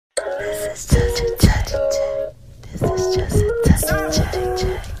This is just a touch.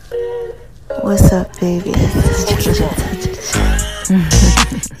 What's up, baby? This is just a touch.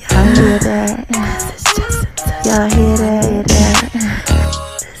 Y'all hear that? Y'all hear that?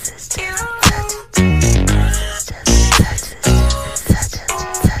 This is just a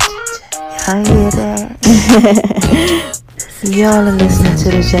touch. Y'all hear that? Y'all are listening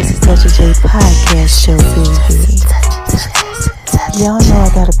to the Just a Touch of J podcast show, baby. Y'all know I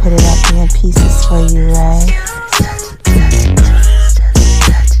gotta put it out there in pieces for you, right?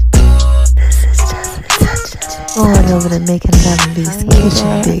 Going over to making love Beast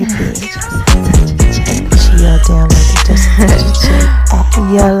kitchen, baby. She all down like the Just a Touch of J.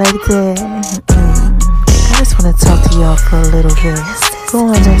 Y'all like that? I just wanna talk to y'all for a little bit.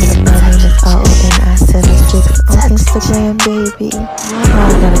 Going over to my name is RONI76 on Instagram, baby. I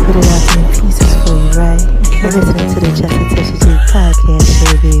gotta put it out there in pieces for you, right? You're listening to the Just a Touch of J podcast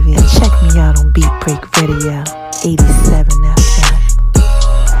show, baby. And check me out on Beat Break Radio, 87 FM.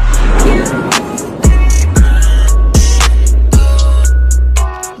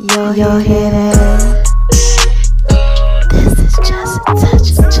 Y'all hear that? This is Just a Touch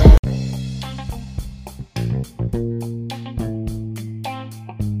of J.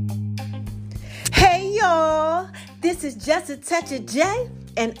 Hey y'all, this is Just a Touch of J,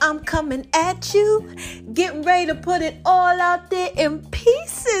 and I'm coming at you, getting ready to put it all out there in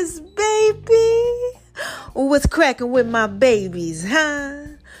pieces, baby. What's cracking with my babies, huh?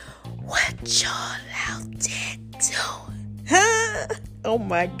 What y'all out there doing, huh? Oh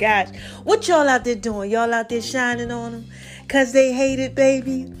my gosh, what y'all out there doing? Y'all out there shining on them because they hate it,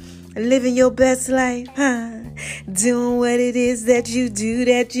 baby? Living your best life, huh? Doing what it is that you do.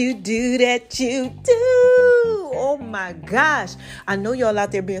 Oh my gosh. I know y'all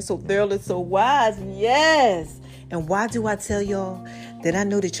out there being so thorough and so wise. Yes. And why do I tell y'all that I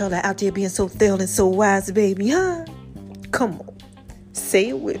know that y'all are out there being so thorough and so wise, baby, huh? Come on. Say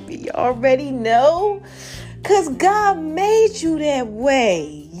it with me. You already know. Because God made you that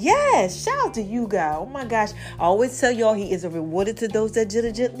way. Yes. Shout out to you, God. Oh, my gosh. I always tell y'all he is a rewarder to those that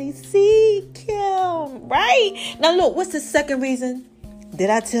diligently seek him. Right? Now, look. What's the second reason that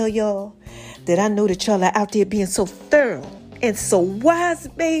I tell y'all that I know that y'all are out there being so thorough and so wise,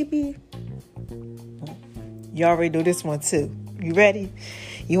 baby? You already know this one, too. You ready?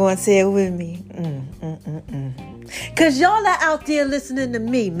 You want to say it with me? Because y'all are out there listening to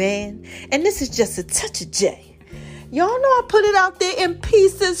me, man. And this is Just a Touch of J. Y'all know I put it out there in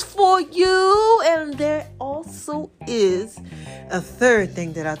pieces for you. And there also is a third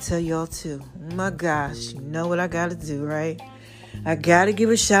thing that I'll tell y'all too. Oh my gosh, you know what I got to do, right? I got to give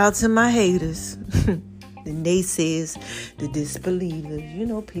a shout out to my haters. The naysayers, the disbelievers. You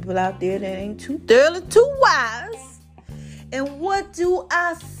know, people out there that ain't too thoroughly too wise. And what do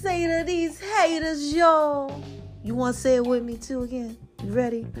I say to these haters, y'all? You want to say it with me too again? You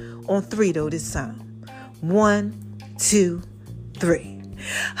ready? On 3 though this time. 1, 2, 3.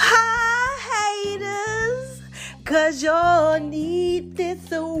 Hi haters, cause y'all need this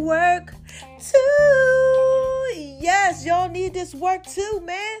work too. Yes, y'all need this work too,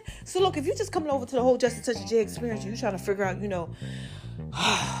 man. So look, if you just coming over to the whole Just a Touch of J experience, you trying to figure out,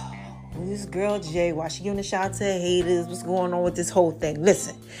 this girl Jay, why she giving a shout out to haters? What's going on with this whole thing?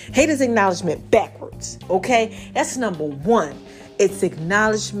 Listen, haters acknowledgement backwards, okay? That's number one. It's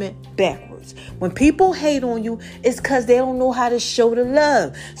acknowledgement backwards. When people hate on you, it's because they don't know how to show the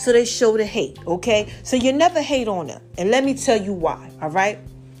love. So they show the hate, okay? So you never hate on them. And let me tell you why, all right?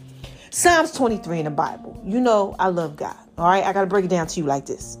 Psalms 23 in the Bible. You know I love God, all right? I got to break it down to you like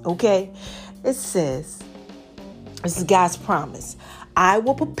this, okay? It says, this is God's promise. I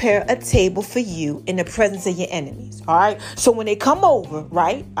will prepare a table for you in the presence of your enemies. All right. So when they come over,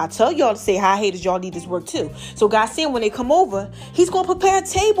 right, I tell y'all to say hi haters. Y'all need this work too. So God's saying when they come over, he's going to prepare a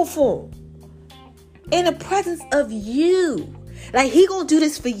table for them in the presence of you. Like he going to do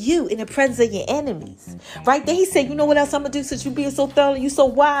this for you in the presence of your enemies. Right. Then he said, you know what else I'm going to do since you being so thorough and you so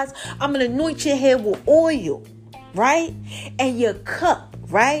wise? I'm going to anoint your head with oil. Right. And your cup.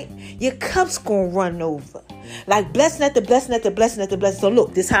 Right. Your cup's going to run over. Like blessing at the blessing at the blessing at the blessing. So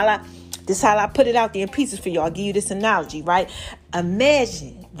look, this how I put it out there in pieces for y'all. I'll give you this analogy, right?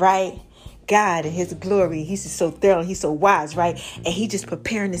 Imagine, right? God in his glory. He's just so thorough. He's so wise, right? And he just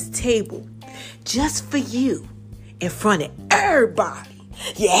preparing this table just for you in front of everybody.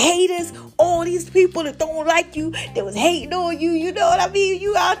 Your haters, all these people that don't like you, that was hating on you. You know what I mean?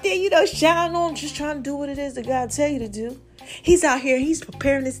 You out there, shining on, just trying to do what it is that God tell you to do. He's out here. He's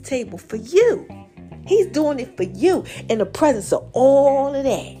preparing this table for you. He's doing it for you in the presence of all of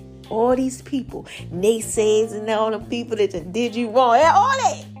that. All these people, naysayers and all the people that just did you wrong. All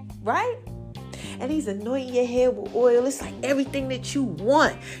that. right? And he's anointing your head with oil. It's like everything that you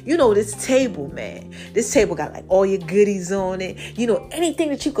want. You know, this table, man. This table got like all your goodies on it. You know, anything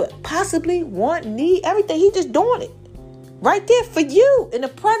that you could possibly want, need, everything. He just doing it. Right there for you in the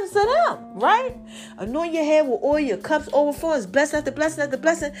presence of them, right? Anoint your head with oil, your cups overflowing. It's blessing after blessing after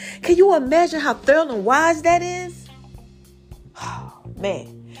blessing. Can you imagine how thorough and wise that is? Oh,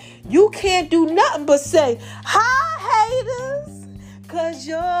 man. You can't do nothing but say, hi, haters. Because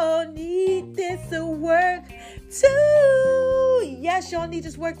y'all need this to work too. Yes, y'all need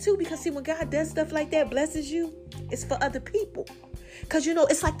this work too. Because see, when God does stuff like that, blesses you, it's for other people. Because, you know,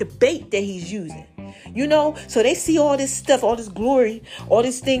 it's like the bait that he's using. You know, so they see all this stuff, all this glory, all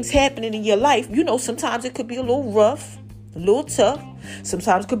these things happening in your life. You know, sometimes it could be a little rough, a little tough.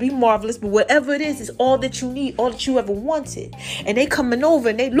 Sometimes it could be marvelous, but whatever it is, it's all that you need, all that you ever wanted. And they coming over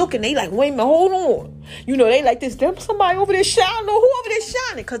and they looking, they like, wait a minute, hold on. You know, they like this, them somebody over there shining, or who over there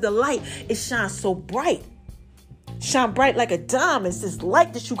shining? Because the light, it shines so bright. Shine bright like a diamond. It's this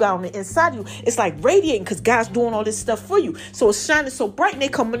light that you got on the inside of you. It's like radiating because God's doing all this stuff for you. So it's shining so bright and they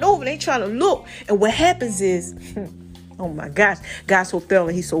coming over. They trying to look. And what happens is, oh my gosh, God's so thorough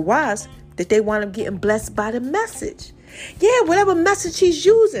and he's so wise that they wind up getting blessed by the message. Yeah, whatever message he's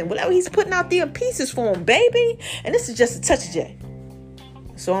using, whatever he's putting out there in pieces for them, baby. And this is just a touch of J.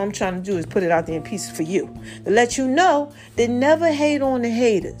 So all I'm trying to do is put it out there in pieces for you. To let you know that never hate on the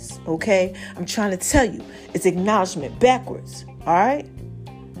haters, okay? I'm trying to tell you, it's acknowledgement backwards, all right?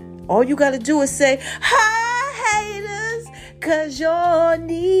 All you got to do is say, hi, haters, because y'all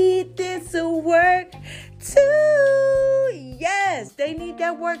need this to work too. Yes, they need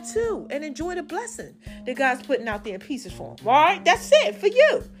that work too. And enjoy the blessing that God's putting out there in pieces for them, all right? That's it for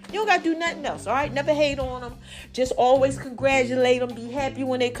you. You don't got to do nothing else, all right? Never hate on them. Just always congratulate them. Be happy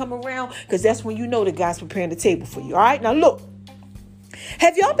when they come around because that's when you know that God's preparing the table for you, all right? Now, look.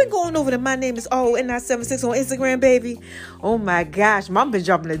 Have y'all been going over to My Name is RON976 on Instagram, baby? Oh, my gosh. Mom been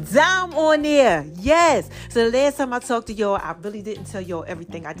dropping a dime on there. Yes. So the last time I talked to y'all, I really didn't tell y'all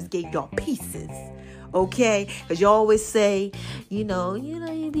everything. I just gave y'all pieces. Okay, because you always say, you know,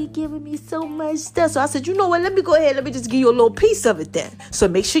 you be giving me so much stuff. So I said, you know what? Let me go ahead. Let me just give you a little piece of it then. So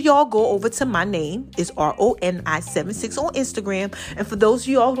make sure y'all go over to My Name is RONI76 on Instagram. And for those of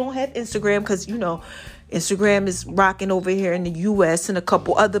y'all who don't have Instagram, because, you know, Instagram is rocking over here in the U.S. and a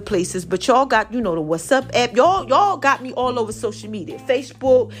couple other places. But y'all got, you know, the What's Up app. Y'all got me all over social media.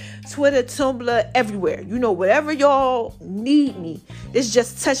 Facebook, Twitter, Tumblr, everywhere. You know, whatever y'all need me. It's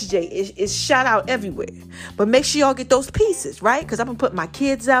just Touch J. It's shout out everywhere. But make sure y'all get those pieces, right? Because I've been putting my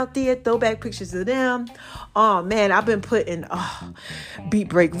kids out there, throwback pictures of them. Oh, man, I've been putting Beat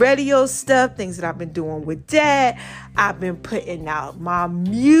Break Radio stuff, things that I've been doing with Dad. I've been putting out my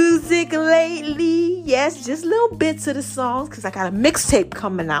music lately. Yes, just little bits of the songs because I got a mixtape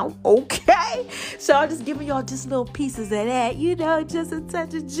coming out. Okay. So I'm just giving y'all just little pieces of that, you know, just a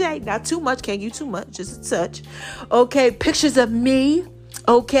touch of J. Not too much, can't give too much, just a touch. Okay, pictures of me.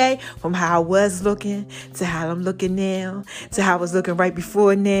 Okay, from how I was looking to how I'm looking now, to how I was looking right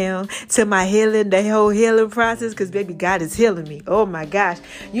before now, to my healing, the whole healing process, because baby, God is healing me. Oh my gosh.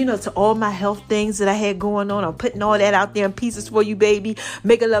 You know, to all my health things that I had going on, I'm putting all that out there in pieces for you, baby.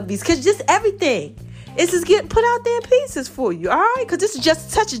 Make a love these kids, just everything. It's just getting put out there in pieces for you, all right? Because this is just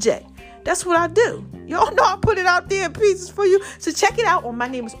a touch of J. That's what I do. Y'all know I put it out there in pieces for you. So check it out on My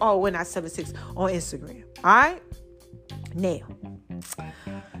Name is RON976 on Instagram, all right? Now,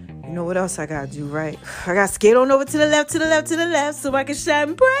 you know what else I gotta do, right? I gotta skate on over to the left, so I can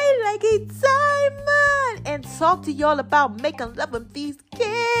shine bright like a diamond and talk to y'all about making love in Feast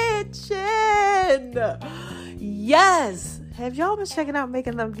Kitchen. Yes. Have y'all been checking out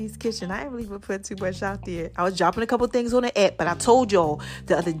Making Love in Feast Kitchen? I ain't really been putting too much out there. I was dropping a couple things on the app, but I told y'all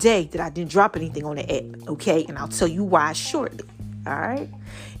the other day that I didn't drop anything on the app, okay? And I'll tell you why shortly, all right?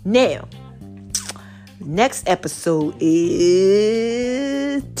 Now, next episode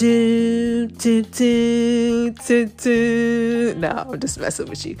is No, I'm just messing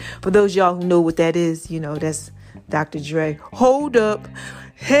with you. For those of y'all who know what that is, you know, that's Dr. Dre. Hold up.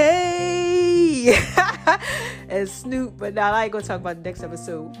 Hey. And Snoop. But now I ain't gonna talk about the next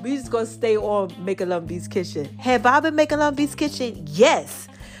episode. We just gonna stay on Making Love in Feast Kitchen. Have I been making love in Feast Kitchen? Yes.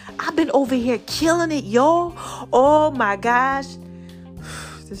 I've been over here killing it, y'all. Oh my gosh.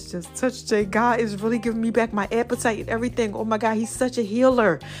 This just Touch J. God is really giving me back my appetite and everything. Oh my God, he's such a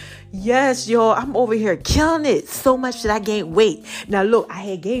healer. Yes, y'all, I'm over here killing it so much that I gained weight. Now look, I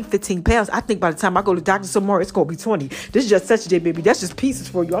had gained 15 pounds. I think by the time I go to the doctor tomorrow, it's gonna be 20. This is just Touch J, baby. That's just pieces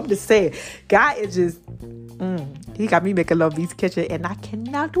for you. I'm just saying, God is just, he got me making love in Feast Kitchen, and I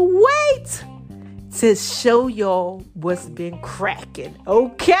cannot wait to show y'all what's been cracking.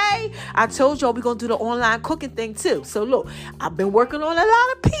 Okay, I told y'all we're gonna do the online cooking thing too. So look, I've been working on a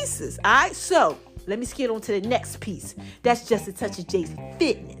lot of pieces. All right, so let me skip on to the next piece. That's Just a Touch of J's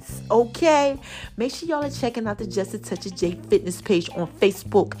Fitness. Okay, make sure y'all are checking out the Just a Touch of J Fitness page on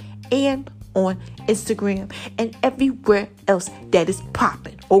Facebook and on Instagram and everywhere else that is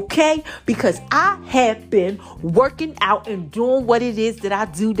popping, okay? Because I have been working out and doing what it is that I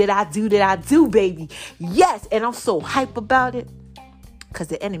do, baby. Yes, and I'm so hype about it. Because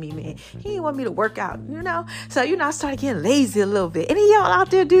the enemy, man, he didn't want me to work out, So, I started getting lazy a little bit. Any of y'all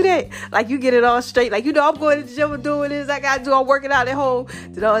out there do that? Like, you get it all straight. Like, I'm going to the gym and doing this. I got to do, I'm working out at home.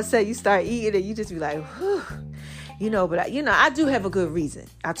 Then all of a sudden, you start eating and you just be like, whew. But I do have a good reason.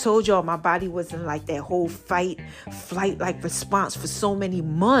 I told y'all my body wasn't like that whole flight like response for so many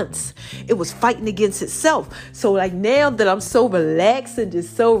months. It was fighting against itself. So like now that I'm so relaxed and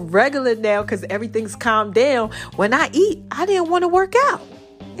just so regular now because everything's calmed down, when I eat, I didn't want to work out.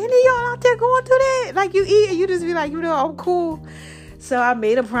 Any of y'all out there going through that? Like you eat and you just be like, I'm cool. So I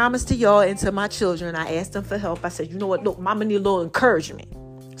made a promise to y'all and to my children. I asked them for help. I said, you know what? Look, mama need a little encouragement.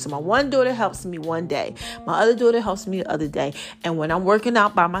 So my one daughter helps me one day. My other daughter helps me the other day. And when I'm working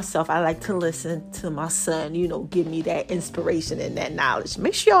out by myself, I like to listen to my son, give me that inspiration and that knowledge.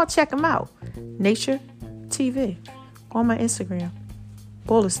 Make sure y'all check him out. Nature TV on my Instagram.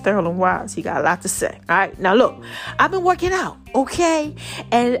 Bull is Sterling Wise. He got a lot to say. All right. Now, look, I've been working out. Okay.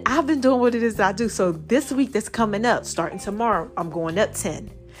 And I've been doing what it is I do. So this week that's coming up, starting tomorrow, I'm going up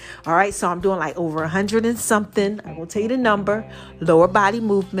 10. All right, so I'm doing like over 100 and something. I'm going to tell you the number, lower body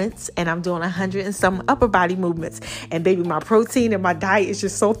movements, and I'm doing 100 and some upper body movements. And baby, my protein and my diet is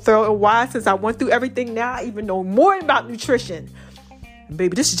just so thorough and wide since I went through everything. Now I even know more about nutrition. And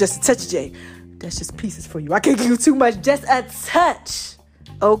baby, this is just a touch, Jay. That's just pieces for you. I can't give you too much, just a touch.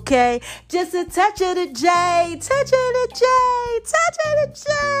 Okay, just a touch of the J, touch of the J, touch of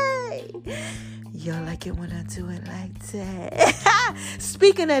the J. Y'all like it when I do it like that.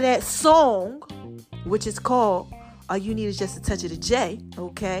 Speaking of that song, which is called All You Need Is Just a Touch of the J,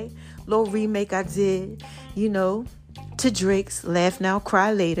 okay? Little remake I did, to Drake's Laugh Now,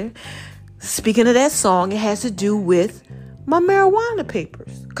 Cry Later. Speaking of that song, it has to do with my marijuana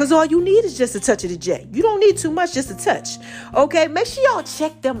papers. Because all you need is just a touch of the J. You don't need too much, just a touch. Okay, make sure y'all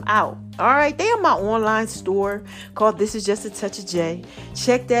check them out. All right, they are my online store called This Is Just a Touch of J.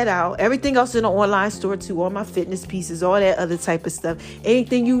 Check that out. Everything else in the online store too, all my fitness pieces, all that other type of stuff.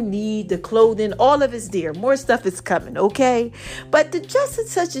 Anything you need, the clothing, all of it's there. More stuff is coming, okay? But the Just a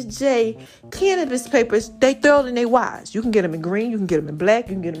Touch of J cannabis papers, they thorough and they wise. You can get them in green, you can get them in black,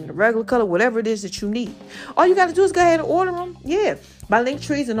 you can get them in the regular color, whatever it is that you need. All you got to do is go ahead and order them. Yeah, my link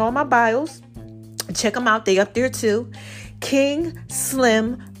trees and all my bios. Check them out. They up there too. King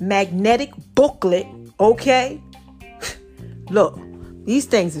Slim Magnetic Booklet. Okay. Look, these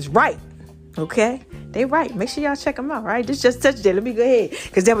things is right. Okay. They right. Make sure y'all check them out, right? This is just touch day. Let me go ahead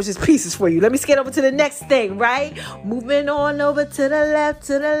because that was just pieces for you. Let me skate over to the next thing, right? Moving on over to the left,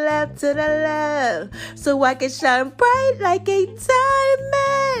 to the left, to the left. So I can shine bright like a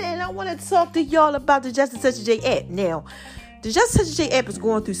diamond. And I want to talk to y'all about the Just a Touch of J app. Now, the Just a Touch of J app is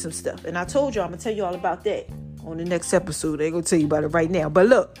going through some stuff. And I told y'all I'm going to tell you all about that on the next episode. They going to tell you about it right now. But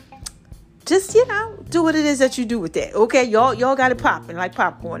look. Just, do what it is that you do with that. Okay, y'all got it popping like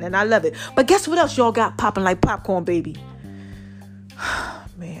popcorn, and I love it. But guess what else y'all got popping like popcorn, baby?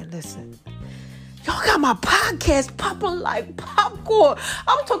 Man, listen. Y'all got my podcast popping like popcorn.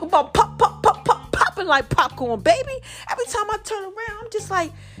 I'm talking about popping like popcorn, baby. Every time I turn around, I'm just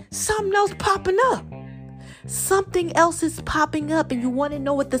like, something else popping up. Something else is popping up, and you want to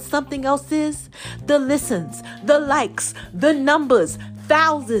know what the something else is? The listens, the likes, the numbers,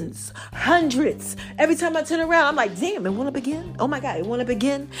 thousands, hundreds. Every time I turn around, I'm like, damn, it went up again? Oh my God, it went up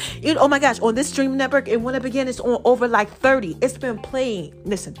again? Oh my gosh, on this streaming network, it went up again. It's on over like 30. It's been playing.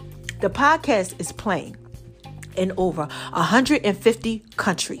 Listen, the podcast is playing in over 150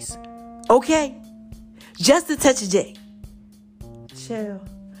 countries. Okay? Just a touch of J. Chill.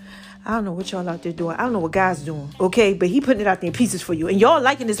 I don't know what y'all out there doing. I don't know what God's doing, okay? But he putting it out there in pieces for you. And y'all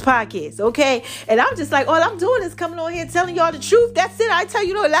liking this podcast, okay? And I'm just like, all I'm doing is coming on here telling y'all the truth. That's it. I tell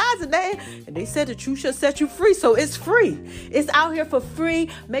you no lies. And they said the truth shall set you free. So it's free. It's out here for free.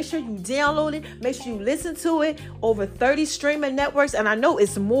 Make sure you download it. Make sure you listen to it. Over 30 streaming networks. And I know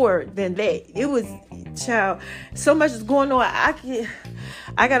it's more than that. It was, child, so much is going on.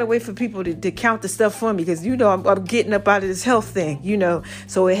 I got to wait for people to count the stuff for me because, I'm getting up out of this health thing,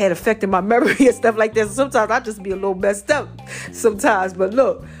 So it had affected my memory and stuff like that. So sometimes I just be a little messed up sometimes. But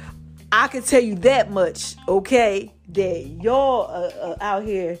look, I can tell you that much, okay? that y'all out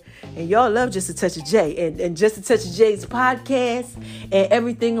here and y'all love Just a Touch of J and Just a Touch of J's podcast, and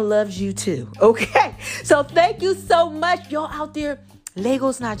everything loves you too. Okay. So thank you so much. Y'all out there,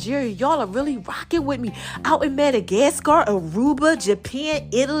 Lagos, Nigeria, y'all are really rocking with me. Out in Madagascar, Aruba, Japan,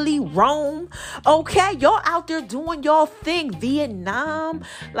 Italy, Rome. Okay, y'all out there doing y'all thing. Vietnam,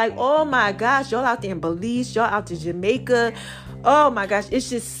 like, oh my gosh, y'all out there in Belize, y'all out to Jamaica. Oh my gosh, it's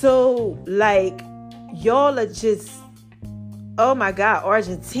just so like y'all are just, oh my God,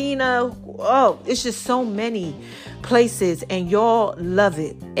 Argentina. Oh, it's just so many places, and y'all love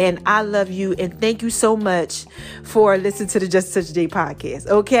it, and I love you, and thank you so much for listening to the Just Touch Day podcast.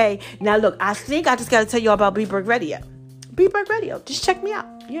 Okay, now look, I think I just got to tell y'all about Beatburg Radio. Beatburg Radio, just check me out.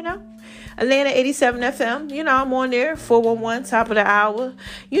 Atlanta 87 FM. I'm on there 411 top of the hour.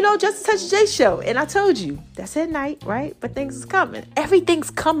 Just a Touch J show, and I told you that's at night, right? But things is coming. Everything's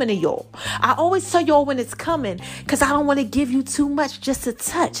coming to y'all. I always tell y'all when it's coming, because I don't want to give you too much, just a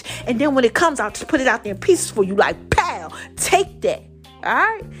touch, and then when it comes, I'll just put it out there in pieces for you, like pow, take that. All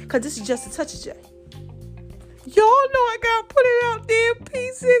right, because this is Just a Touch of J. Y'all know I gotta put it out there in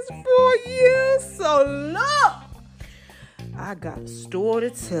pieces for you. So look, I got a story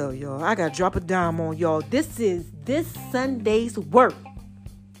to tell y'all. I got to drop a dime on y'all. This is this Sunday's work.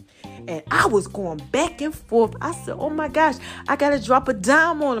 And I was going back and forth. I said, oh my gosh, I got to drop a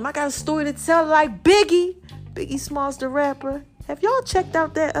dime on him. I got a story to tell like Biggie. Biggie Smalls, the rapper. Have y'all checked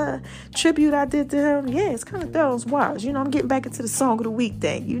out that tribute I did to him? Yeah, it's kind of those wires. I'm getting back into the song of the week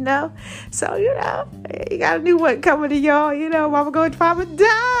thing, So, you got a new one coming to y'all. I'm going to drop a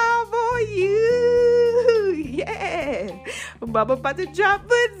dime for you. Yeah. Mama about to drop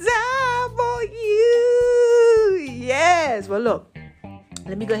a dime for you. Yes. Well, look.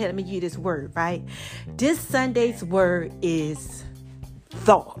 Let me go ahead and give you this word, right? This Sunday's word is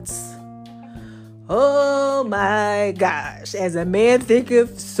thoughts. Oh my gosh. As a man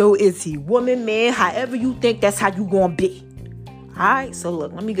thinketh, so is he. Woman, man, however you think, that's how you gonna be. All right? So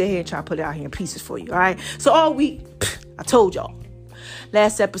look, let me go ahead and try to put it out here in pieces for you. All right? So all week, I told y'all.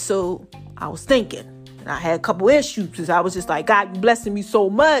 Last episode, I was thinking. And I had a couple issues because I was just like, God, you blessing me so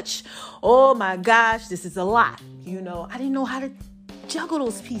much. Oh my gosh, this is a lot. I didn't know how to juggle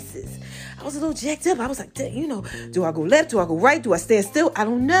those pieces. I was a little jacked up. I was like, do I go left? Do I go right? Do I stand still? I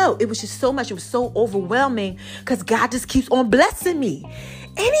don't know. It was just so much. It was so overwhelming because God just keeps on blessing me.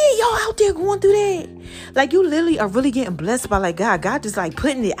 Any of y'all out there going through that? Like, you literally are really getting blessed by like God. God just like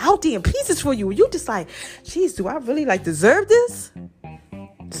putting it out there in pieces for you. You just like, geez, do I really like deserve this?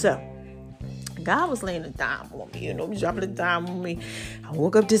 So God was laying a dime on me, dropping a dime on me. I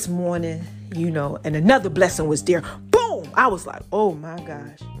woke up this morning, and another blessing was there. Boom! I was like, oh my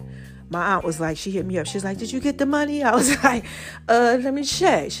gosh. My aunt was like, she hit me up. She's like, did you get the money? I was like, let me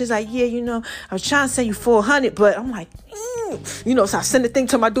check. She's like, yeah, I was trying to send you 400, but I'm like, so I sent the thing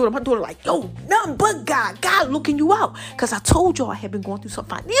to my daughter. My daughter like, yo, nothing but God looking you out. Because I told y'all I had been going through some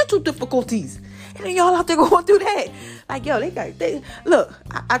financial difficulties. And then y'all out there going through that. Like, yo, look,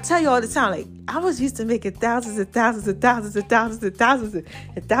 I tell you all the time, like, I was used to making thousands and thousands and thousands and thousands and thousands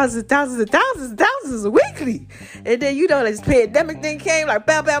and thousands and thousands and thousands and thousands weekly. And then, this pandemic thing came, like,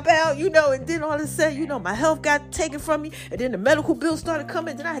 bow, bow, bow, and then all of a sudden, my health got taken from me. And then the medical bills started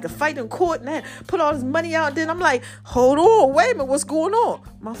coming. Then I had to fight in court and I had to put all this money out. And then I'm like, hold on, wait a minute, what's going on?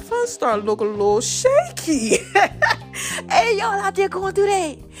 My funds started looking a little shaky. Hey, y'all out there going through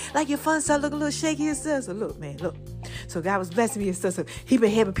that? Like, your funds start looking a little shaky and stuff. So look, man, look. So God was blessing me and stuff. So he been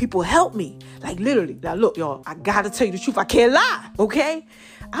having people help me. Like, literally. Now, look, y'all, I got to tell you the truth. I can't lie, okay?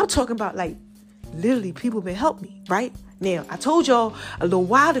 I'm talking about, like, literally people been helping me, right? Now, I told y'all a little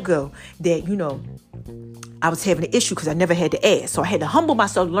while ago that, I was having an issue because I never had to ask. So I had to humble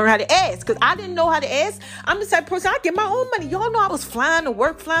myself to learn how to ask because I didn't know how to ask. I'm the type of person, I get my own money. Y'all know I was flying to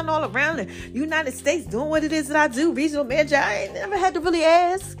work, flying all around the United States, doing what it is that I do, regional manager. I ain't never had to really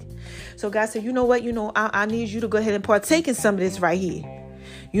ask. So God said, you know what? I need you to go ahead and partake in some of this right here.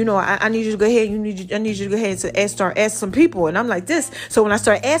 I need you to go ahead. I need you to go ahead and start asking some people. And I'm like this. So when I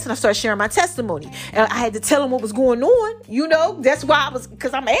started asking, I started sharing my testimony. And I had to tell them what was going on. That's why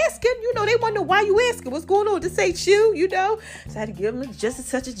because I'm asking. They want to know why you asking. What's going on? This ain't you, So I had to give them just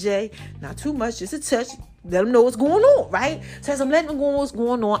a touch of J. Not too much, just a touch. Let them know what's going on, right? So as I'm letting them know what's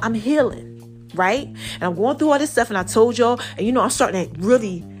going on, I'm healing, right? And I'm going through all this stuff. And I told y'all, and I'm starting to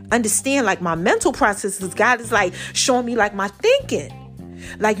really understand like my mental processes. God is like showing me like my thinking.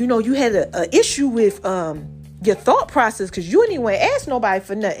 Like, you had a issue with your thought process because you didn't even ask nobody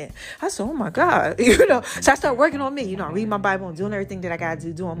for nothing. I said, oh my God, So I started working on me. I read my Bible and doing everything that I got to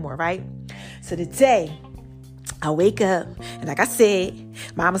do, doing more, right? So today, I wake up, and like I said,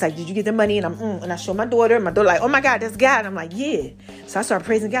 mom was like, did you get the money? And and I show my daughter, like, oh my God, that's God. And I'm like, yeah. So I started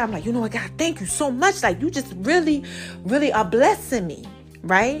praising God. I'm like, you know what, God, thank you so much. Like, you just really, really are blessing me,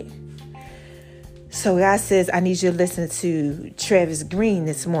 right? So God says, I need you to listen to Travis Green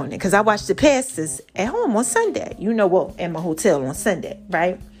this morning. Because I watched the pastors at home on Sunday. At my hotel on Sunday,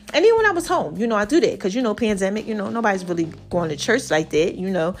 right? And then when I was home, I do that. Because, pandemic, nobody's really going to church like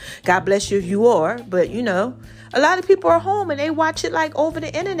that. God bless you if you are. But, a lot of people are home and they watch it like over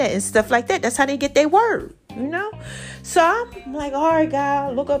the internet and stuff like that. That's how they get their word, So I'm like, all right,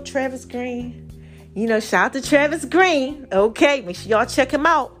 God, look up Travis Green. Shout out to Travis Green. Okay, make sure y'all check him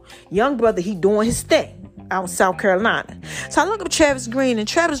out. Young brother, he doing his thing out in South Carolina. So I look up Travis Green, and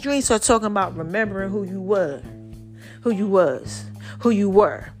Travis Green started talking about remembering who you were.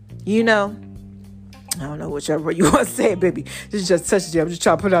 I don't know whichever you want to say, baby. This is just touch it. I'm just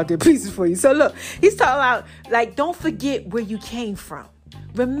trying to put out their pieces for you. So look, he's talking about, like, don't forget where you came from.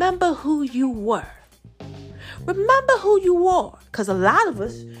 Remember who you were. Remember who you are. Because a lot of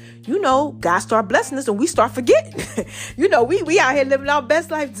us, God start blessing us and we start forgetting. We out here living our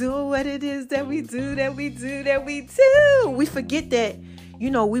best life, doing what it is that we do. We forget that,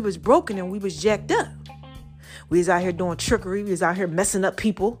 we was broken and we was jacked up. We was out here doing trickery. We was out here messing up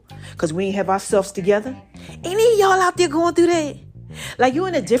people because we ain't have ourselves together. Any of y'all out there going through that? Like, you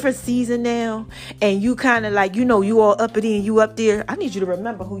in a different season now, and you kind of like, you all uppity and you up there. I need you to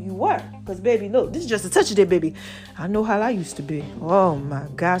remember who you were. Because, baby, look, this is just a touch of it, baby. I know how I used to be. Oh, my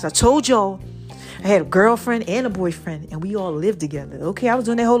gosh. I told y'all I had a girlfriend and a boyfriend, and we all lived together. Okay, I was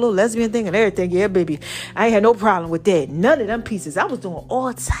doing that whole little lesbian thing and everything. Yeah, baby. I ain't had no problem with that. None of them pieces. I was doing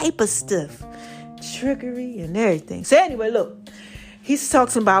all type of stuff. Trickery and everything. So anyway, look, he's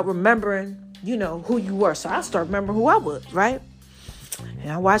talking about remembering, who you were. So I start remembering who I was, right?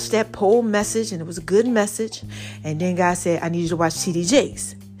 And I watched that poll message, and it was a good message. And then God said, I need you to watch TD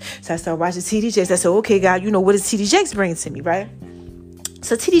Jakes. So I started watching TD Jakes. I said, okay, God, what is TD Jakes bringing to me, right?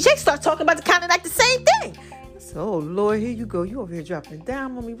 So TD Jakes started talking about kind of like the same thing. I said, oh, Lord, here you go. You over here dropping a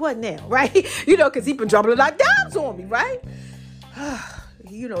dime on me. What now, right? Because he been dropping a lot of dimes on me, right?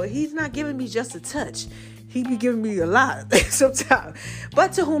 He's not giving me just a touch. He be giving me a lot sometimes.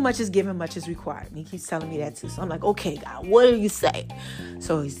 But to whom much is given, much is required. And he keeps telling me that too. So I'm like, okay, God, what do you say?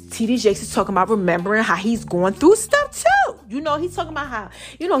 So TD Jakes is talking about remembering how he's going through stuff too. He's talking about how,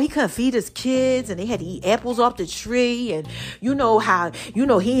 he couldn't feed his kids and they had to eat apples off the tree. And how,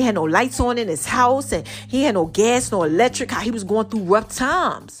 he had no lights on in his house and he had no gas, no electric, how he was going through rough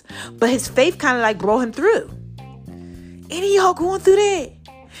times. But his faith kind of like brought him through. Any of y'all going through that?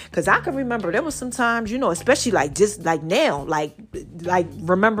 Because I can remember there was some times, especially like just like now, like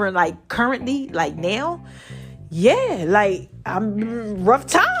remembering like currently, like now. Yeah, like I'm rough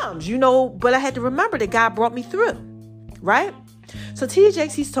times, but I had to remember that God brought me through. Right. So TD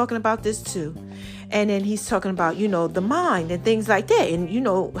Jakes, he's talking about this too. And then he's talking about, the mind and things like that.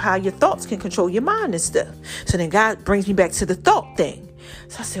 And, how your thoughts can control your mind and stuff. So then God brings me back to the thought thing.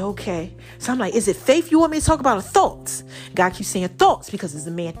 So I said, okay. So I'm like, is it faith you want me to talk about or thoughts? God keeps saying thoughts because as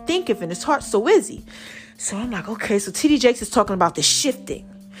a man thinketh in his heart, so is he. So I'm like, okay. So TD Jakes is talking about the shifting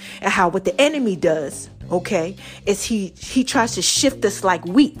and how what the enemy does, okay, is he tries to shift us like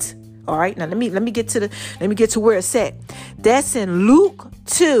wheat. All right. Now let me get to where it's at. That's in Luke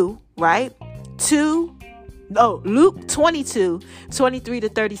 2, right? Luke 22, 23 to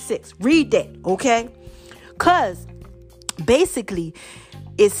 36. Read that, okay? Because basically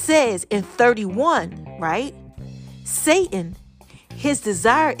it says in 31, right? Satan, his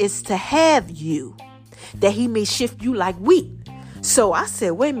desire is to have you, that he may shift you like wheat. So I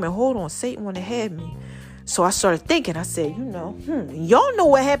said, wait a minute, hold on. Satan want to have me. So I started thinking. I said, y'all know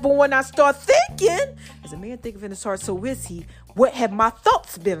what happened when I start thinking. As a man thinketh in his heart, so is he. What have my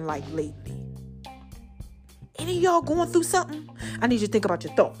thoughts been like lately? Any of y'all going through something? I need you to think about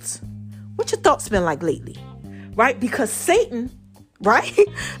your thoughts. What your thoughts been like lately? Right? Because Satan, right?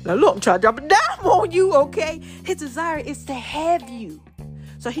 Now look, I'm trying to drop it down on you, okay? His desire is to have you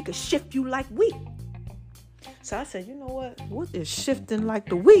so he could shift you like wheat. So I said, you know what? What does shifting like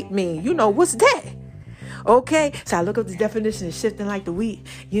the wheat mean? What's that? Okay? So I look up the definition of shifting like the wheat,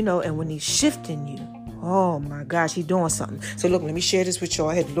 and when he's shifting you, oh my gosh, he doing something. So look, let me share this with y'all.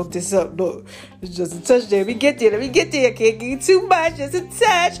 I had to look this up. Look, it's just a touch there. Let me get there. I can't get too much. Just a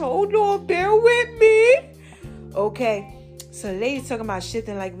touch. Hold on. Bear with me. Okay. So the lady's talking about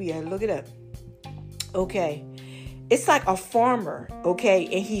shifting like we had. Look it up. Okay. It's like a farmer. Okay.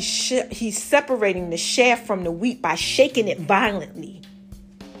 And he's separating the chaff from the wheat by shaking it violently.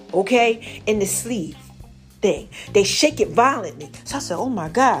 Okay. In the sleeve thing. They shake it violently. So I said, oh my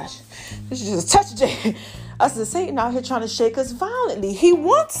gosh. This is just a touch there. I said, Satan out here trying to shake us violently. He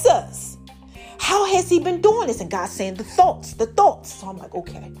wants us. How has he been doing this? And God's saying the thoughts. So I'm like,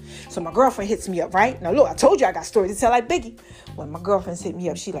 okay. So my girlfriend hits me up, right? Now, look, I told you I got stories to tell like Biggie. When my girlfriend's hit me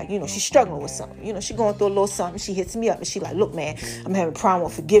up, she like, she's struggling with something. She going through a little something. She hits me up and she like, look, man, I'm having a problem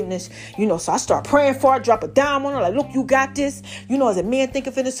with forgiveness. So I start praying for her, drop a dime on her. Like, look, you got this. As a man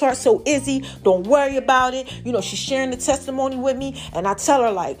thinketh in his heart, so is he. Don't worry about it. She's sharing the testimony with me. And I tell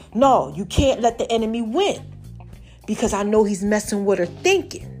her like, no, you can't let the enemy win. Because I know he's messing with her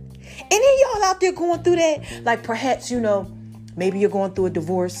thinking. Any of y'all out there going through that? Like perhaps, maybe you're going through a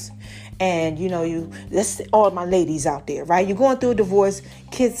divorce and, that's all my ladies out there, right? You're going through a divorce,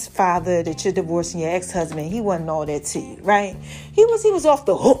 kid's father that you're divorcing, your ex-husband, he wasn't all that to you, right? He was off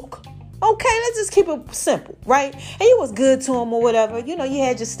the hook. Okay, let's just keep it simple, right? And you was good to him or whatever. You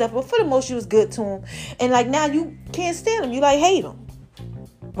had your stuff, but for the most, you was good to him. And like now you can't stand him. You like hate him,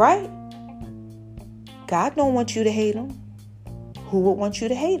 right? God don't want you to hate him. Who would want you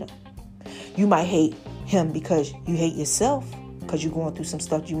to hate him? You might hate him because you hate yourself, because you're going through some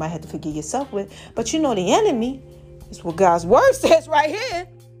stuff you might have to forgive yourself with. But the enemy is what God's word says right here,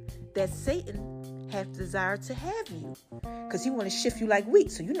 that Satan has desire to have you because he want to shift you like wheat.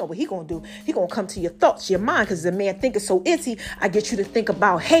 So you know what he going to do? He going to come to your thoughts, your mind, because the man thinketh so is he. I get you to think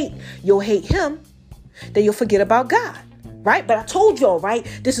about hate. You'll hate him. Then you'll forget about God, right? But I told y'all, right?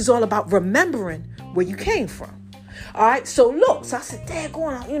 This is all about remembering where you came from. All right, so look, I said,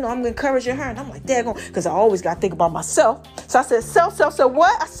 daggone, I'm encouraging her. And I'm like, daggone, because I always got to think about myself. So I said, self, so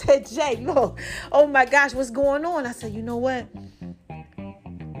what? I said, Jay, look, oh my gosh, what's going on? I said, you know what?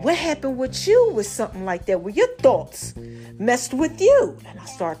 What happened with you with something like that, where your thoughts messed with you? And I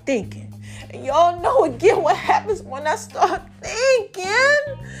start thinking. And y'all know again what happens when I start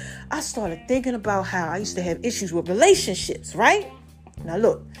thinking. I started thinking about how I used to have issues with relationships, right? Now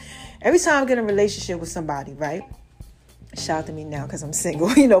look, every time I get in a relationship with somebody, right? Shout out to me now because I'm single,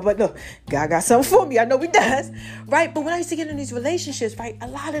 but look, God got something for me. I know he does, right? But when I used to get in these relationships, right, a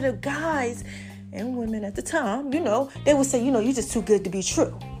lot of the guys and women at the time, they would say, you're just too good to be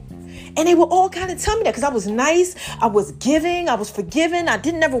true. And they would all kind of tell me that because I was nice, I was giving, I was forgiving. I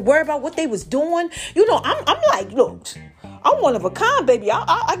didn't ever worry about what they was doing. I'm like, look, I'm one of a kind, baby.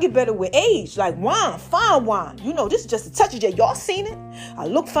 I get better with age, like wine, fine wine. This is just a touch of it. Y'all seen it? I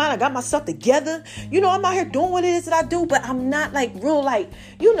look fine. I got myself together. I'm out here doing what it is that I do, but I'm not like real, like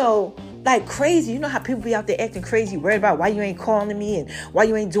crazy. You know how people be out there acting crazy, worried about why you ain't calling me and why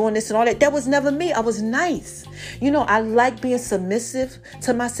you ain't doing this and all that. That was never me. I was nice. I like being submissive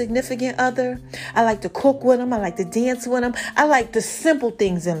to my significant other. I like to cook with them. I like to dance with them. I like the simple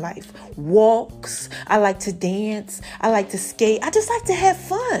things in life. Walks. I like to dance. I like to skate. I just like to have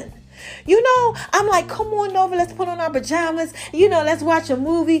fun. I'm like, come on over. Let's put on our pajamas. Let's watch a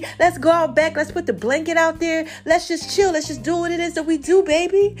movie. Let's go out back. Let's put the blanket out there. Let's just chill. Let's just do what it is that we do,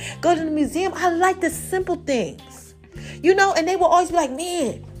 baby. Go to the museum. I like the simple things, and they will always be like,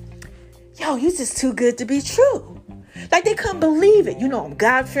 man, yo, you just too good to be true. Like they couldn't believe it. I'm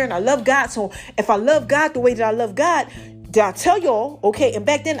God-fearing. I love God. So if I love God the way that I love God, did I tell y'all? Okay. And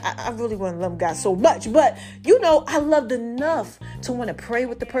back then I really wasn't loving God so much, but I loved enough to want to pray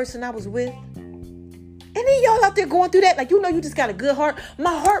with the person I was with. Any y'all out there going through that? Like, you just got a good heart.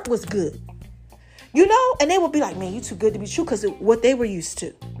 My heart was good, and they would be like, man, you too good to be true. Cause of what they were used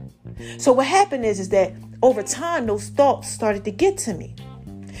to. So what happened is that over time, those thoughts started to get to me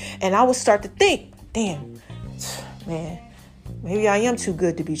and I would start to think, damn, man, maybe I am too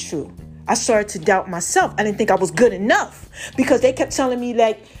good to be true. I started to doubt myself. I didn't think I was good enough because they kept telling me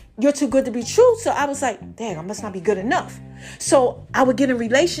like, you're too good to be true. So I was like, dang, I must not be good enough. So I would get in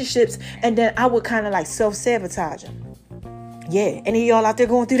relationships and then I would kind of like self-sabotage them. Yeah. Any of y'all out there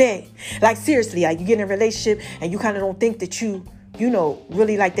going through that? Like seriously, like you get in a relationship and you kind of don't think that you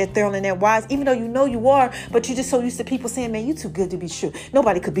really like that thorough and that wise, even though you are, but you're just so used to people saying, man, you too good to be true.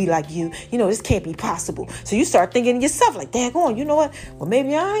 Nobody could be like you. This can't be possible. So you start thinking to yourself like, daggone, you know what? Well,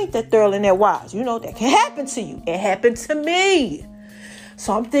 maybe I ain't that thorough and that wise. That can happen to you. It happened to me.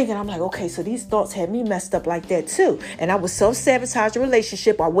 So I'm thinking, I'm like, okay, so these thoughts had me messed up like that too. And I would self-sabotage a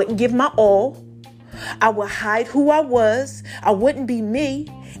relationship. I wouldn't give my all. I would hide who I was. I wouldn't be me.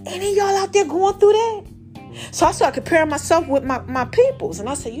 Any of y'all out there going through that? So I started comparing myself with my peoples. And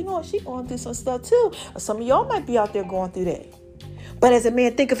I said, you know what? She going through some stuff too. Or some of y'all might be out there going through that. But as a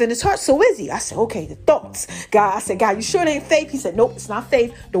man thinketh in his heart, so is he. I said, okay, the thoughts. I said, God, you sure it ain't faith? He said, nope, it's not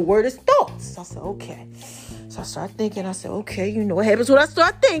faith. The word is thoughts. I said, okay. So I started thinking. I said, okay, what happens when I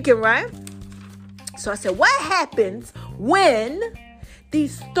start thinking, right? So I said, what happens when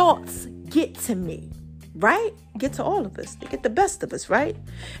these thoughts get to me? Right? Get to all of us. They get the best of us, right?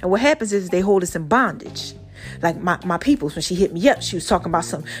 And what happens is they hold us in bondage. Like my peoples, when she hit me up, she was talking about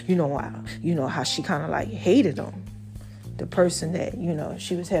some, how she kind of like hated them. The person that,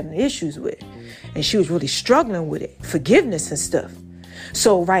 she was having issues with. And she was really struggling with it. Forgiveness and stuff.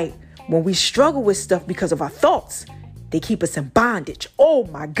 So, right, when we struggle with stuff because of our thoughts, they keep us in bondage. Oh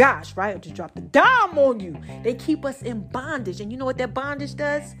my gosh, right? I just dropped a dime on you. They keep us in bondage. And you know what that bondage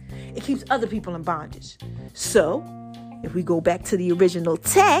does? It keeps other people in bondage. So, if we go back to the original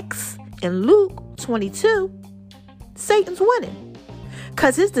text in Luke 22, Satan's winning.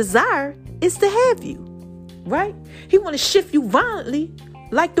 Because his desire is to have you, right? He want to shift you violently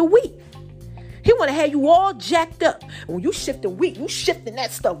like the wheat. He want to have you all jacked up. When you shift the wheat, you shifting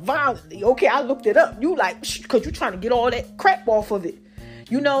that stuff violently. Okay, I looked it up. You like, because you trying to get all that crap off of it.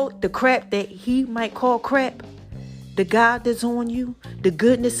 The crap that he might call crap, the God that's on you, the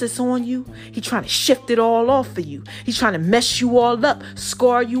goodness that's on you, he trying to shift it all off for you. He's trying to mess you all up,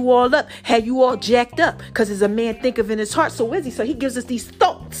 scar you all up, have you all jacked up. Because as a man thinketh in his heart, so is he. So he gives us these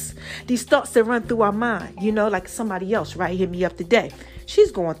thoughts that run through our mind. Like somebody else, right? Hit me up today. She's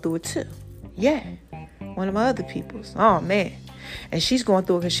going through it too. Yeah, one of my other peoples. Oh, man. And she's going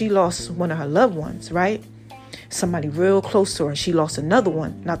through it because she lost one of her loved ones, right? Somebody real close to her. And she lost another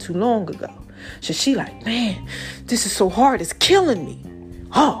one not too long ago. So she like, man, this is so hard. It's killing me.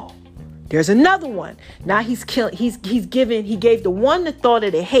 Oh, there's another one. Now he gave the one the thought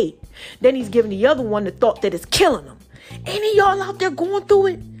of the hate. Then he's giving the other one the thought that it's killing him. Any of y'all out there going through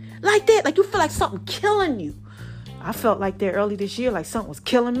it like that? Like you feel like something killing you. I felt like that early this year, like something was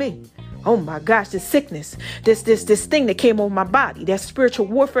killing me. Oh my gosh, this sickness, this thing that came over my body, that spiritual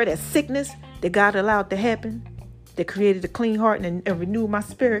warfare, that sickness that God allowed to happen, that created a clean heart and renewed my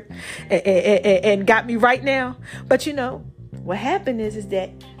spirit and got me right now. But what happened is that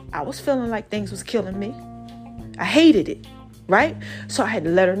I was feeling like things was killing me. I hated it, right? So I had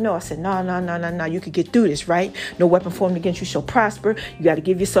to let her know. I said, no, you could get through this, right? No weapon formed against you shall prosper. You got to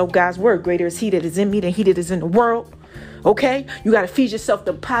give yourself God's word. Greater is he that is in me than he that is in the world. Okay, you got to feed yourself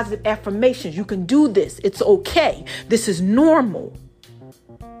the positive affirmations. You can do this. It's okay. This is normal.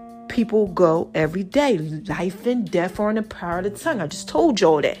 People go every day. Life and death are in the power of the tongue. I just told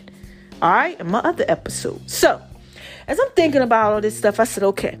y'all that. All right, in my other episode. So, as I'm thinking about all this stuff, I said,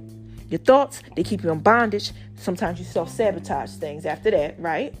 okay, your thoughts, they keep you in bondage. Sometimes you self-sabotage things after that,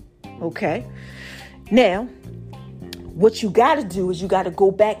 right? Okay. Now, what you got to do is you got to go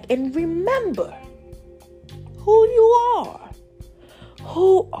back and remember who you are.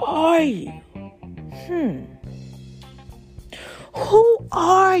 Who are you? Who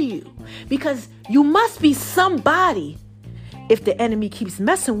are you? Because you must be somebody if the enemy keeps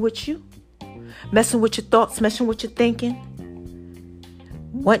messing with you, messing with your thoughts, messing with your thinking,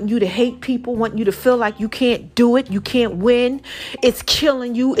 wanting you to hate people, wanting you to feel like you can't do it, you can't win. It's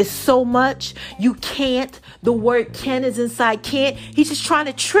killing you. It's so much. You can't. The word can is inside can't. He's just trying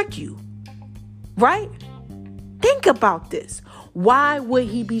to trick you, right? Think about this. Why would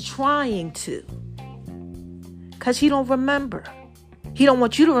he be trying to? Because he don't remember. He don't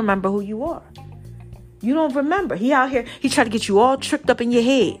want you to remember who you are. You don't remember. He out here, he try to get you all tricked up in your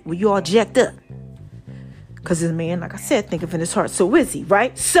head when you all jacked up. Because this man, like I said, think of in his heart, so is he,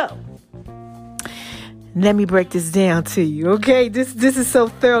 right? So, let me break this down to you, okay? This is so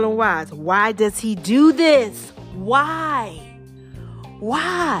thorough and wise. Why does he do this? Why?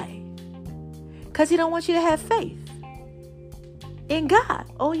 Because he don't want you to have faith in God.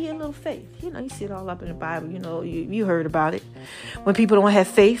 Oh, yeah, a little faith. You see it all up in the Bible. You heard about it. When people don't have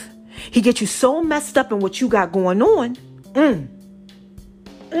faith, he gets you so messed up in what you got going on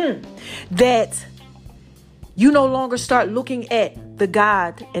that you no longer start looking at the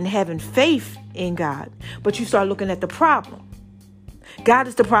God and having faith in God, but you start looking at the problem. God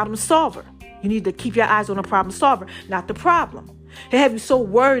is the problem solver. You need to keep your eyes on the problem solver, not the problem. They have you so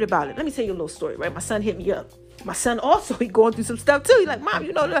worried about it. Let me tell you a little story, right? My son hit me up. My son also, he going through some stuff too. He's like, Mom,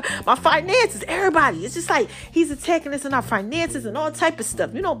 my finances, everybody. It's just like he's attacking us in our finances and all type of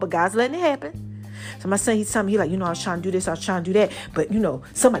stuff, but God's letting it happen. So my son, he's telling me, I was trying to do this, I was trying to do that. But,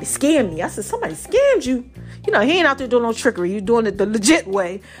 somebody scammed me. I said, somebody scammed you? He ain't out there doing no trickery. You're doing it the legit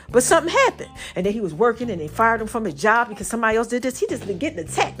way. But something happened. And then he was working and they fired him from his job because somebody else did this. He just been getting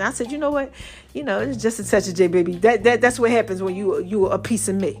attacked. And I said, you know what? It's just a touch of J, baby. That's what happens when you a piece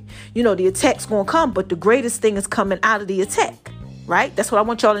of me. The attack's going to come, but the greatest thing is coming out of the attack. Right? That's what I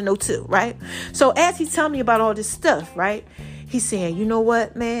want y'all to know too. Right? So as he's telling me about all this stuff, right? He's saying, you know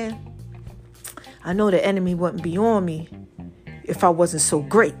what, man? I know the enemy wouldn't be on me if I wasn't so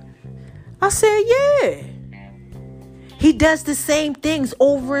great. I said, yeah. He does the same things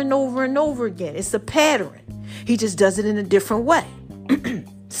over and over and over again. It's a pattern. He just does it in a different way.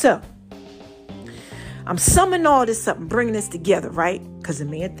 So, I'm summing all this up and bringing this together, right? Because the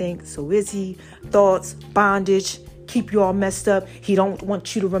man thinks, so is he? Thoughts, bondage, keep you all messed up. He don't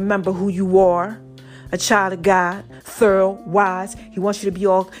want you to remember who you are. A child of God, thorough, wise. He wants you to be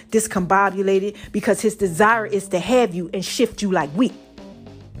all discombobulated because his desire is to have you and shift you like wheat.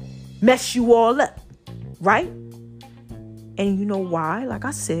 Mess you all up, right? And you know why? Like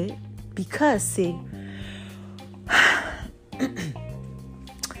I said, because, see,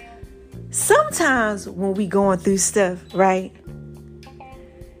 sometimes when we going through stuff, right,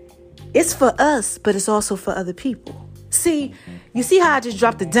 it's for us, but it's also for other people. See, you see how I just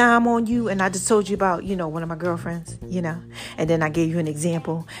dropped a dime on you and I just told you about, one of my girlfriends, and then I gave you an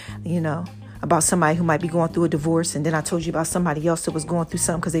example, about somebody who might be going through a divorce. And then I told you about somebody else that was going through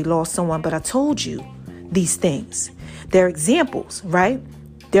something because they lost someone. But I told you these things. They're examples, right?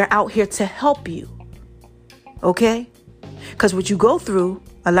 They're out here to help you. Okay? Because what you go through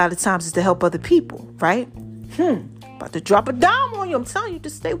a lot of times is to help other people, right? About to drop a dime on you. I'm telling you,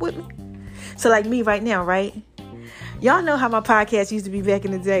 just stay with me. So like me right now, right? Y'all know how my podcast used to be back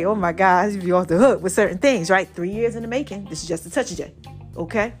in the day. Oh my God, I used to be off the hook with certain things, right? 3 years in the making. This is just a touch of J.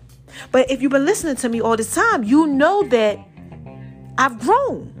 Okay? But if you've been listening to me all this time, you know that I've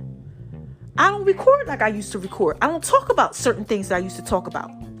grown. I don't record like I used to record. I don't talk about certain things that I used to talk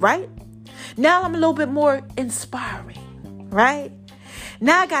about, right? Now I'm a little bit more inspiring, right?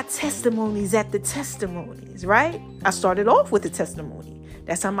 Now I got testimonies at the testimonies, right? I started off with a testimony.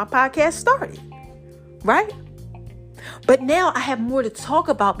 That's how my podcast started, right? But now I have more to talk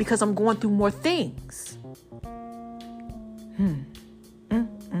about because I'm going through more things.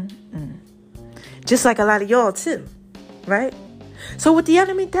 Just like a lot of y'all too, right? So what the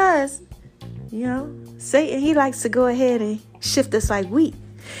enemy does, Satan, he likes to go ahead and shift us like wheat.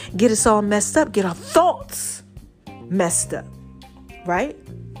 Get us all messed up. Get our thoughts messed up, right?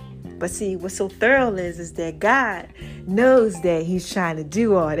 But see, what's so thorough is that God knows that he's trying to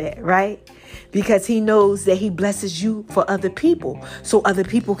do all that, right? Because he knows that he blesses you for other people. So other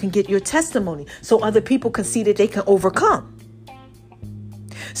people can get your testimony. So other people can see that they can overcome.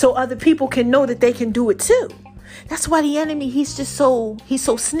 So other people can know that they can do it too. That's why the enemy, he's so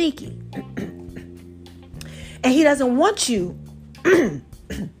sneaky. And he doesn't want you,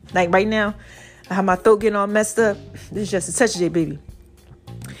 like right now, I have my throat getting all messed up. This is just a touch of it, baby.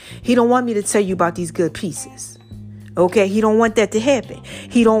 He don't want me to tell you about these good pieces. Okay? He don't want that to happen.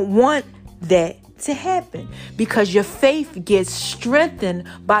 He don't want that to happen because your faith gets strengthened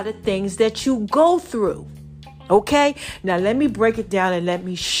by the things that you go through. Okay, now let me break it down and let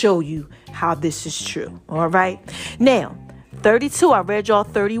me show you how this is true. All right. Now, 32, I read y'all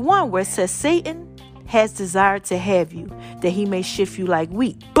 31 where it says Satan has desired to have you that he may shift you like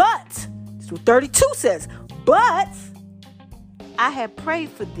wheat. But, so 32 says, but I have prayed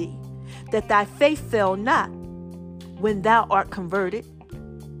for thee that thy faith fail not when thou art converted,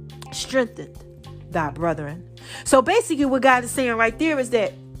 strengthened thy brethren. So basically what God is saying right there is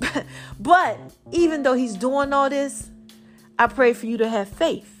that, but even though he's doing all this, I pray for you to have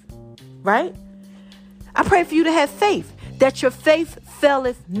faith, right? I pray for you to have faith, that your faith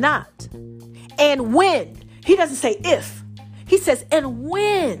faileth not. And when, he doesn't say if, he says, and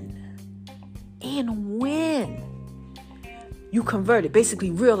when you convert it, basically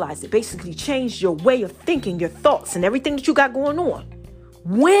realize it, basically change your way of thinking, your thoughts and everything that you got going on.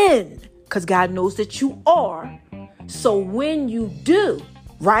 When, because God knows that you are. So when you do,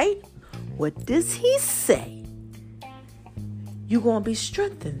 right? What does he say? You're going to be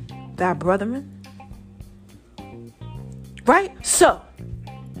strengthened, thy brethren. Right? So,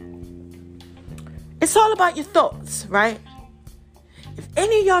 it's all about your thoughts, right? If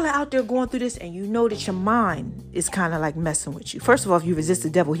any of y'all are out there going through this and you know that your mind is kind of like messing with you. First of all, if you resist the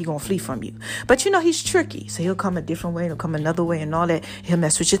devil, he's going to flee from you. But he's tricky. So he'll come a different way. He'll come another way and all that. He'll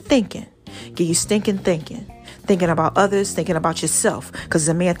mess with your thinking. Get you stinking thinking. Thinking about others, thinking about yourself. Because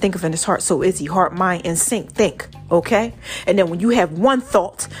a man thinketh in his heart, so is he. Heart, mind, and sync. Think. Okay? And then when you have one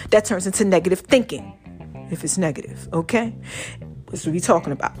thought, that turns into negative thinking. If it's negative. Okay? That's what we're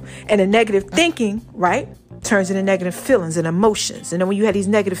talking about. And the negative thinking, right, turns into negative feelings and emotions. And then when you have these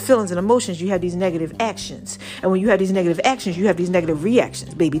negative feelings and emotions, you have these negative actions. And when you have these negative actions, you have these negative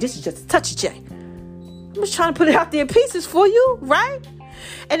reactions. Baby, this is just a touch of J. I'm just trying to put it out there in pieces for you, right?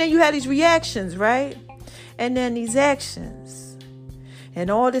 And then you have these reactions, right? And then these actions. And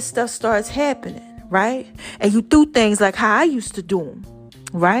all this stuff starts happening, right? And you do things like how I used to do them,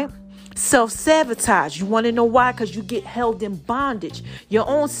 right? Self-sabotage. You want to know why? Because you get held in bondage, your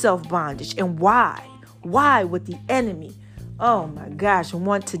own self-bondage. And why? Why would the enemy, oh my gosh,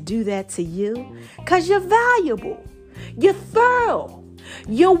 want to do that to you? Because you're valuable. You're thorough.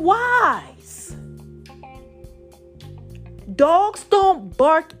 You're wise. Dogs don't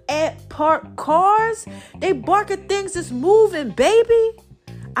bark at parked cars. They bark at things that's moving, baby.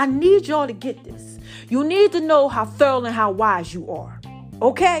 I need y'all to get this. You need to know how thorough and how wise you are.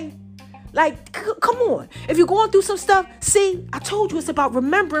 Okay? Like, come on. If you're going through some stuff, see, I told you it's about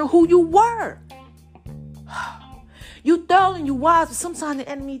remembering who you were. You thorough and you wise, but sometimes the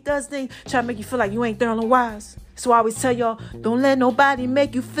enemy does things try to make you feel like you ain't thorough and wise. So I always tell y'all, don't let nobody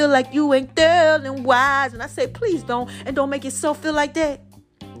make you feel like you ain't thorough and wise. And I say, please don't. And don't make yourself feel like that.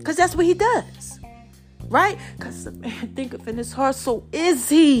 Because that's what he does. Right? Because the man thinketh in his heart, so is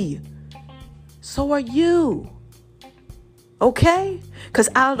he. So are you. Okay? Because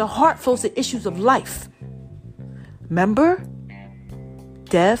out of the heart flows the issues of life. Remember?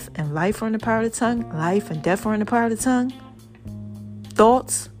 Death and life are in the power of the tongue. Life and death are in the power of the tongue.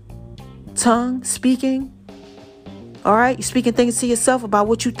 Thoughts, tongue, speaking. All right? You're speaking things to yourself about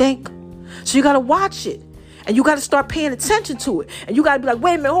what you think. So you got to watch it. And you got to start paying attention to it. And you got to be like,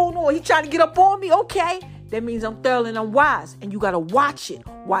 wait a minute, hold on. He trying to get up on me. Okay. That means I'm thorough and I'm wise. And you got to watch it.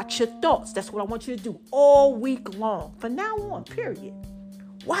 Watch your thoughts. That's what I want you to do all week long. From now on, period.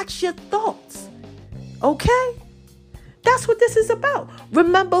 Watch your thoughts. Okay? That's what this is about.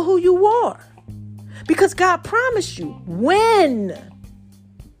 Remember who you are. Because God promised you when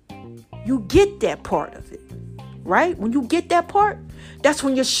you get that part of it, right? When you get that part, that's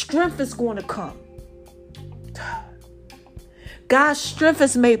when your strength is going to come. God's strength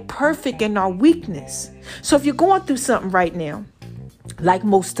is made perfect in our weakness. So if you're going through something right now, like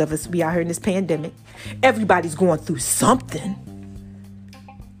most of us, we out here in this pandemic, everybody's going through something.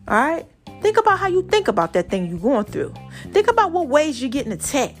 All right? Think about how you think about that thing you're going through. Think about what ways you're getting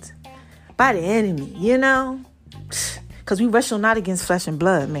attacked by the enemy, you know? Because we wrestle not against flesh and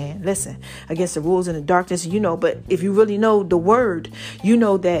blood, man. Listen, against the rules in the darkness, you know. But if you really know the word, you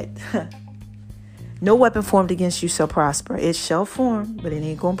know that no weapon formed against you shall prosper. It shall form, but it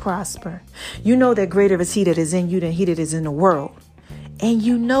ain't going to prosper. You know that greater is he that is in you than he that is in the world. And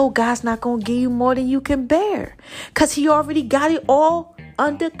you know God's not going to give you more than you can bear. Because he already got it all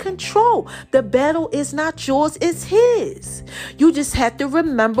under control. The battle is not yours, it's his. You just have to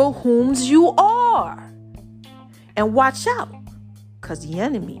remember whom's you are. And watch out. Because the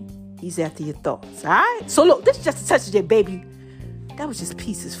enemy, he's after your thoughts. All right? So look, this is just a touch of it, baby. That was just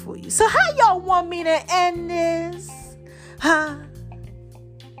pieces for you. So how y'all want me to end this? Huh?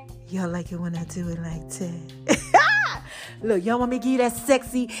 Y'all like it when I do it like that? Look, y'all want me to give you that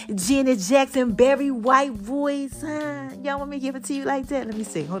sexy Janet Jackson, Barry White voice? Huh? Y'all want me to give it to you like that? Let me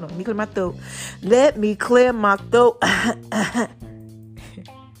see. Hold on. Let me clear my throat. Let me clear my throat. I'll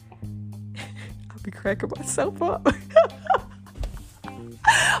be cracking myself up.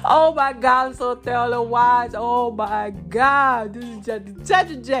 Oh my God, I'm so thorough and wise. Oh my God. This is just the touch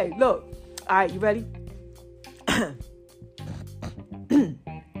of J. Look. All right, you ready?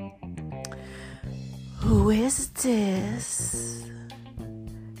 Who is this?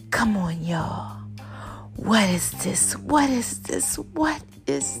 Come on, y'all. What is this? What is this? What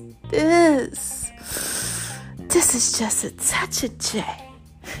is this? This is just a touch of J.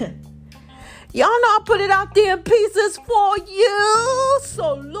 Y'all know I put it out there in pieces for you.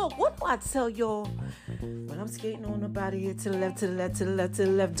 So look, what do I tell y'all when I'm skating on up out of here to the left, to the left, to the left, to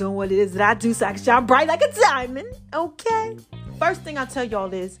the left, doing what it is that I do so I can shine bright like a diamond? Okay? First thing I tell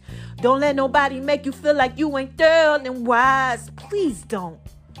y'all is, don't let nobody make you feel like you ain't thorough and wise. Please don't.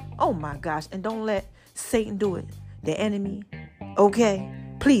 Oh my gosh. And don't let Satan do it. The enemy. Okay?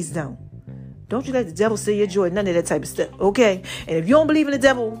 Please don't. Don't you let the devil steal your joy. None of that type of stuff. Okay? And if you don't believe in the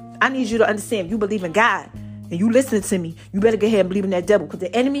devil, I need you to understand. If you believe in God and you listening to me, you better go ahead and believe in that devil. Because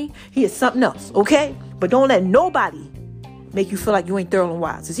the enemy, he is something else. Okay? But don't let nobody make you feel like you ain't thorough and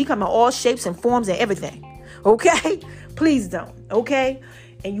wise. Because he come in all shapes and forms and everything. Okay? Please don't. Okay?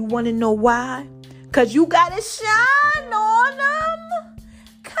 And you want to know why? Because you got to shine on them.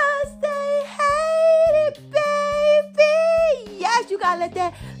 Because they hate it, baby. Yes, you got to let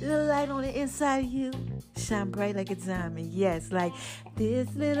that little light on the inside of you shine bright like a diamond. Yes, like this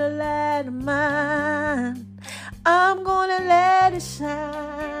little light of mine, I'm going to let it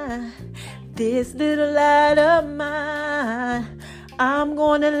shine. This little light of mine, I'm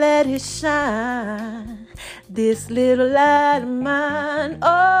going to let it shine. This little light of mine,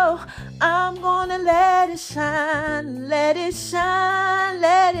 oh, I'm gonna let it shine, let it shine,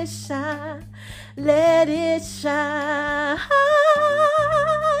 let it shine, let it shine.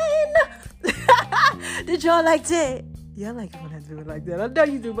 Did y'all like that? Y'all like it when I do it like that. I know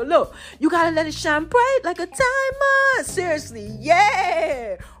you do, but look, you gotta let it shine bright like a diamond. Seriously,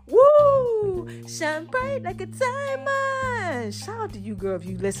 yeah. Woo! Shine bright like a diamond. Shout out to you, girl, if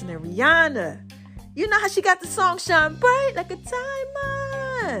you listening, Rihanna. You know how she got the song Shine Bright Like a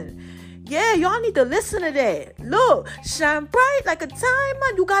Diamond. Yeah, y'all need to listen to that. Look, shine bright like a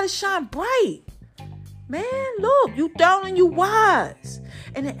diamond. You gotta shine bright. Man, look, you down and you wise.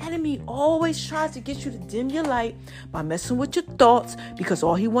 And the enemy always tries to get you to dim your light by messing with your thoughts, because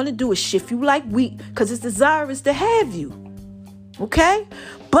all he want to do is shift you like wheat, because his desire is to have you. Okay?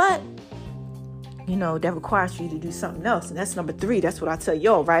 But, that requires for you to do something else. And that's number 3. That's what I tell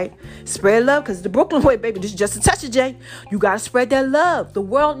y'all, right? Spread love, because the Brooklyn way, baby, this is just a touch of J. You got to spread that love. The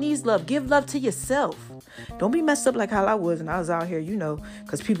world needs love. Give love to yourself. Don't be messed up like how I was when I was out here,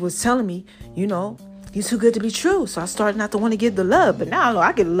 because people was telling me, you're too good to be true. So I started not to want to give the love. But now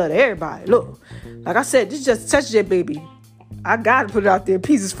I get the love to everybody. Look, like I said, this is just a touch of J, baby. I got to put it out there in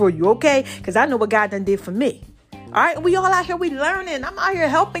pieces for you, okay? Because I know what God done did for me. All right, we all out here, we learning. I'm out here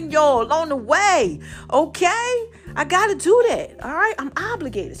helping y'all along the way, okay? I got to do that, all right? I'm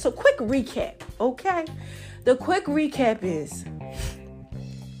obligated. So quick recap, okay? The quick recap is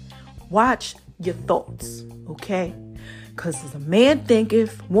watch your thoughts, okay? Because as a man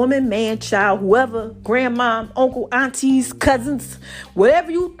thinketh, woman, man, child, whoever, grandma, uncle, aunties, cousins,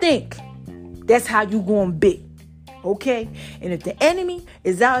 whatever you think, that's how you going to be. Okay? And if the enemy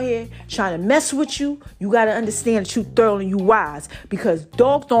is out here trying to mess with you, you got to understand that you thorough and you wise, because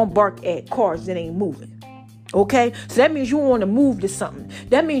dogs don't bark at cars that ain't moving. Okay? So that means you want to move to something.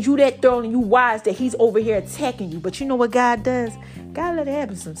 That means you that thorough and you wise that he's over here attacking you. But you know what God does? God let it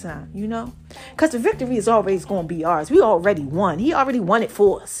happen sometime, Because the victory is always going to be ours. We already won. He already won it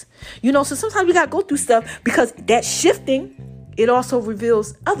for us. So sometimes we got to go through stuff, because that shifting, it also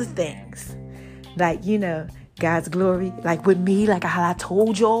reveals other things. Like, God's glory, like with me, like how I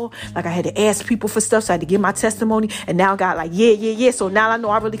told y'all, like I had to ask people for stuff, so I had to give my testimony, and now God like, yeah. So now I know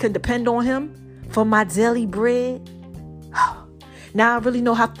I really can depend on him for my daily bread. Now I really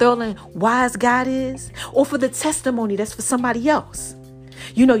know how thorough and wise God is. Or for the testimony that's for somebody else.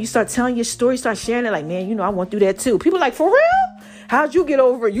 You start telling your story, start sharing it, like, man, I went through that too. People like, for real? How'd you get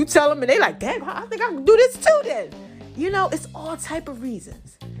over it? You tell them, and they like, damn, I think I can do this too then. It's all type of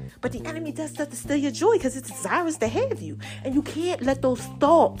reasons. But the enemy does stuff to steal your joy, because it's desirous to have you. And you can't let those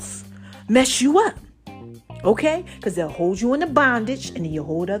thoughts mess you up. Okay? Because they'll hold you in the bondage, and then you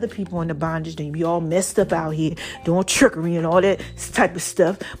hold other people in the bondage. Then you be all messed up out here doing trickery and all that type of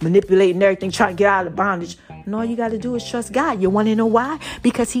stuff, manipulating everything, trying to get out of the bondage. And all you got to do is trust God. You want to know why?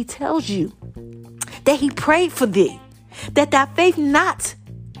 Because he tells you that he prayed for thee, that thy faith not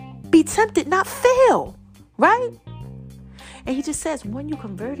be tempted, not fail. Right? And he just says, when you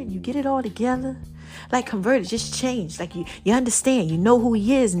convert it, you get it all together. Like converted, just change. Like you understand, you know who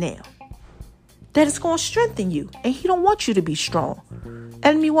he is now. That it's going to strengthen you. And he don't want you to be strong.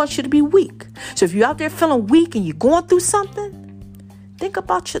 Enemy wants you to be weak. So if you're out there feeling weak and you're going through something, think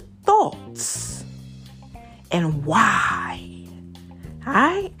about your thoughts and why. All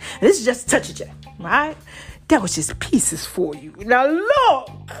right? This is just a touch of J. All right? That was just pieces for you. Now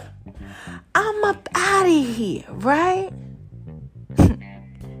look, I'm up out of here, right?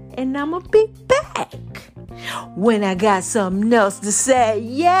 And I'm going to be back when I got something else to say.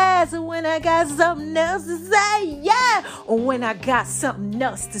 Yes, and when I got something else to say. Yeah, or when I got something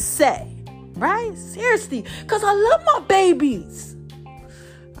else to say. Right? Seriously, because I love my babies.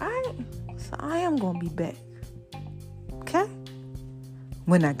 Right? So I am going to be back. Okay?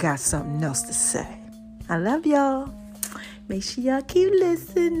 When I got something else to say. I love y'all. Make sure y'all keep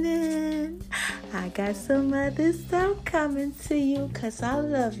listening. I got some other stuff coming to you, because I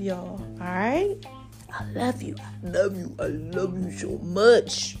love y'all. All right? I love you. I love you. I love you so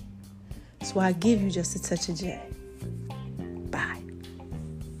much. That's why I give you just a touch of J. Bye.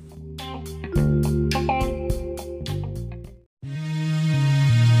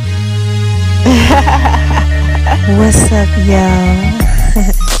 What's up, y'all?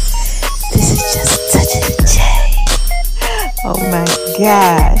 This is just a touch of J. Oh my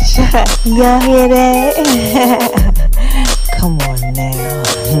gosh. Y'all hear that? Come on now.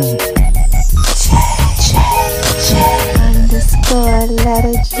 J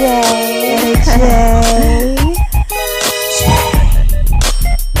letter J.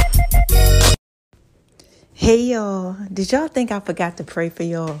 Hey y'all, did y'all think I forgot to pray for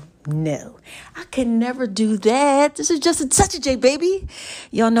y'all? No, I can never do that. This is just a touch of J, baby.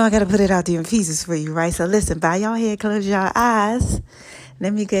 Y'all know I got to put it out there in pieces for you, right? So listen, bow your head, close your eyes.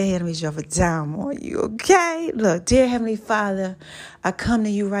 Let me go ahead and drop it down on you, okay? Look, dear Heavenly Father, I come to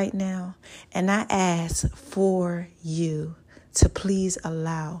you right now, and I ask for you to please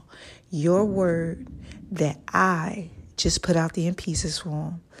allow your word that I just put out there in pieces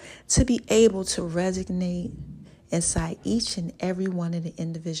form to be able to resonate inside each and every one of the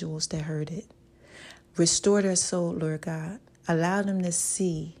individuals that heard it. Restore their soul, Lord God. Allow them to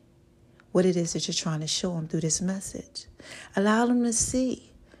see what it is that you're trying to show them through this message. Allow them to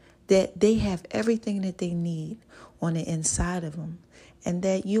see that they have everything that they need on the inside of them and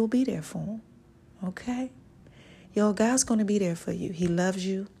that you'll be there for them. Okay? Yo, God's going to be there for you. He loves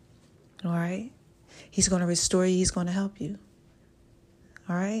you. All right? He's going to restore you. He's going to help you.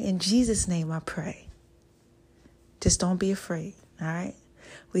 All right? In Jesus' name I pray. Just don't be afraid. All right?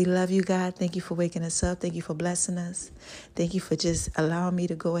 We love you, God. Thank you for waking us up. Thank you for blessing us. Thank you for just allowing me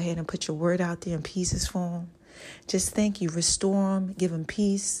to go ahead and put your word out there in pieces for them. Just thank you. Restore them. Give them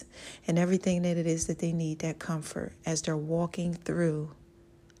peace and everything that it is that they need, that comfort as they're walking through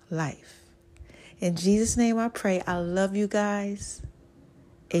life. In Jesus' name I pray. I love you guys.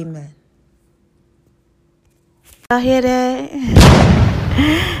 Amen. Y'all hear that?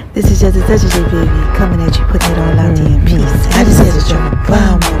 This is just a touch of your baby coming at you, putting it all out there in peace. I just had to drop a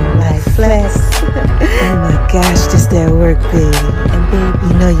bomb on them like flex. Oh my gosh, just that work, baby. And baby,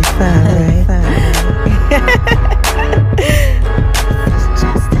 you know you fine, right? It's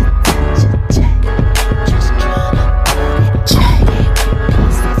just a touch of J. Just trying to J.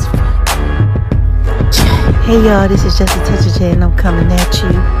 Hey y'all, this is just a touch of J, and I'm coming at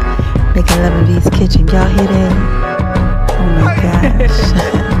you, making love in V's kitchen. Y'all hear that? Oh my gosh.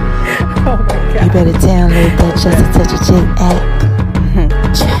 Oh my God. You better download that Just a Touch of J app.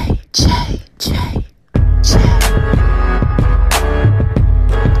 J.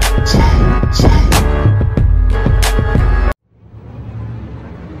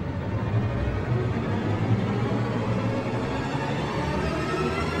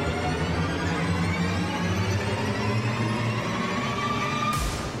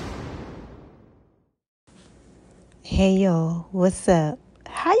 Hey y'all, what's up?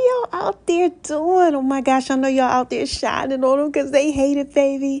 How y'all out there doing? Oh my gosh, I know y'all out there shining on them because they hate it,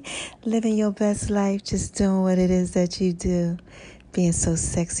 baby. Living your best life, just doing what it is that you do. Being so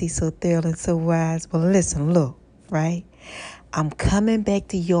sexy, so thrilling, so wise. Well, listen, look, right? I'm coming back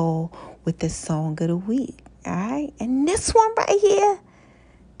to y'all with the song of the week, all right? And this one right here,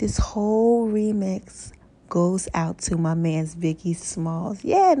 this whole remix goes out to my man's Biggie Smalls.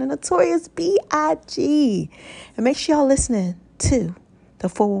 Yeah, the Notorious B.I.G. And make sure y'all listening to the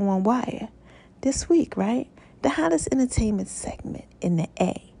 411 Wire this week, right? The hottest entertainment segment in the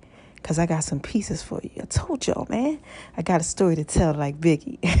A. Because I got some pieces for you. I told y'all, man. I got a story to tell like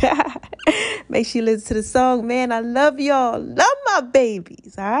Biggie. Make sure you listen to the song, man. I love y'all. Love my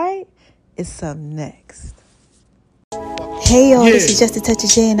babies, all right? It's up next. Hey y'all, this is just a touch of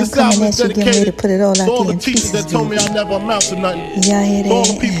J, and I'm coming at you, getting ready to put it all out there in pieces. That told me I never amount to nothing. Y'all hear that? For all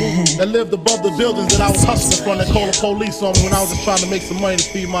the people that lived above the buildings that I was hustling from, that called the police on me when I was just trying to make some money to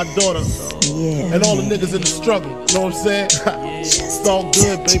feed my daughter. Yeah. And all the niggas in the struggle, you know what I'm saying? It's all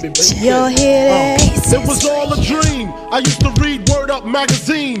good, baby. Y'all hear that? It was all a dream. I used to read Word Up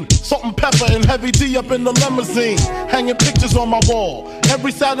magazine, Salt and Pepper and Heavy D up in the limousine, hanging pictures on my wall.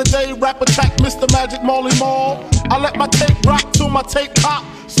 Every Saturday, rap attack, Mr. Magic Molly Mall. I let my tape rock till my tape pop.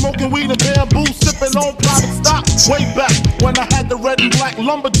 Smoking weed and bamboo, sipping on private stock. Way back when I had the red and black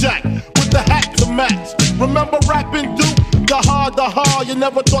lumberjack with the hat to match. Remember rapping Duke? The hard, you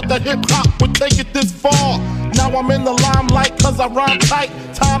never thought that hip-hop would take it this far. Now I'm in the limelight cause I rhyme tight.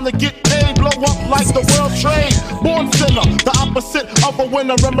 Time to get paid, blow up like the world trade. Born sinner, the opposite of a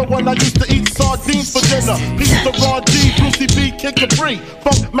winner. Remember when I used to eat sardines for dinner? Peace to Raw G, Brucey B, Kid Capri,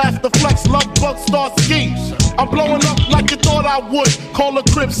 Funk Master Flex, Love Bug, Star Ski. I'm blowing up like you thought I would. Call a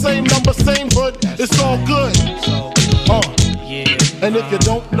crib, same number, same hood. It's all good. And if you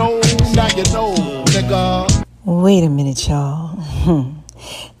don't know, now you know, nigga. Wait a minute, y'all.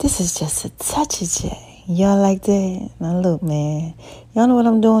 This is just a touch of J. Y'all like that? Now look, man. Y'all know what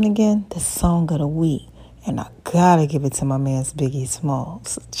I'm doing again? The song of the week. And I gotta give it to my man's Biggie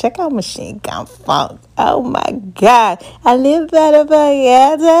Smalls. Check out Machine Gun Funk. Oh my God. I live by the funk.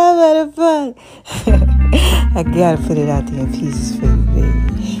 Yeah, I live by the funk. I gotta put it out there in pieces for you,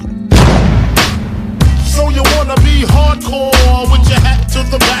 baby. So you wanna be hardcore with your hat to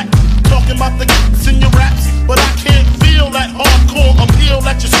the back, talking about the kicks in your raps, but I can't feel that hardcore appeal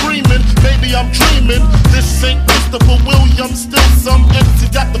that you're screaming. Maybe I'm dreaming. This ain't Christopher Williams, still some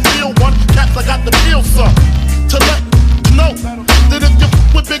MC got the feel one, caps I got the feel some. To let you know that if you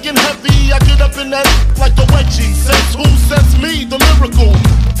with big and heavy, I get up in that like the wedgie. Says who? Says me, the lyrical.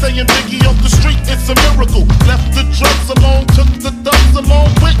 Saying Biggie off the street, it's a miracle. Left the drugs alone, took the thugs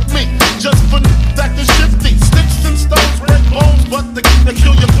along with me. Just for acting shifty. Sticks and stones break bones, but they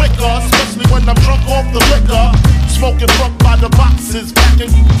kill you quicker. Especially when I'm drunk off the liquor. Smoking fuck by the boxes.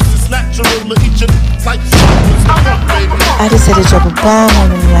 Packing it's natural to eat your like chocolates. I just had to drop a bomb on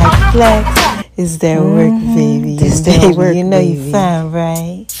them like flex. It's that work, baby. It's that work, You know baby. you fine,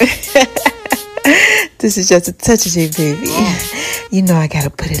 right? This is just a touch of J, baby. You know I gotta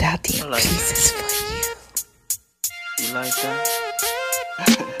put it out there in pieces for you. You like that?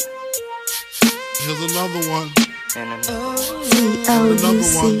 Here's another one.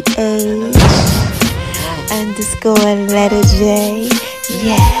 T-O-U-C-H_letter J.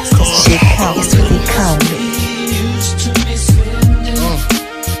 Yes, that's what they call me. That's what they call me.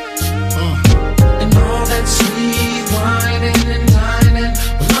 And all that sweet whining and dining,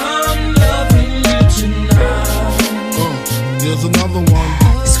 I'm loving you tonight. Here's another one.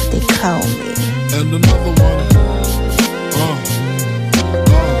 That's what they call me. And another one.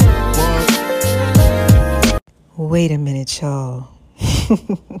 Wait a minute, y'all.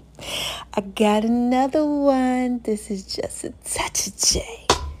 I got another one. This is just a touch of J.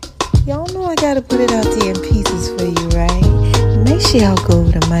 Y'all know I gotta put it out there in pieces for you, right? Make sure y'all go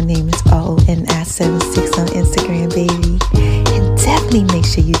over to My Name is RONI76 on Instagram, baby. And definitely make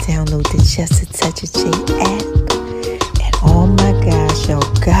sure you download the Just a Touch of J app. And oh my gosh, y'all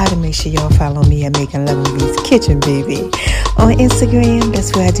gotta make sure y'all follow me at Making Love in V's Kitchen, baby. On Instagram,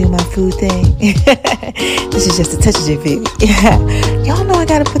 that's where I do my food thing. This is just a touch of J, baby. Y'all know I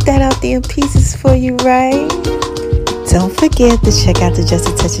gotta put that out there in pieces for you, right? Don't forget to check out the Just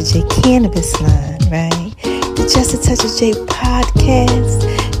a Touch of J cannabis line, right? The Just a Touch of J podcast,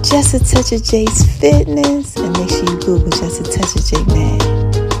 Just a Touch of J's fitness, and make sure you Google Just a Touch of J, man.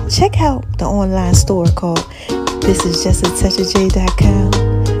 Check out the online store called thisisjustatouchofj.com.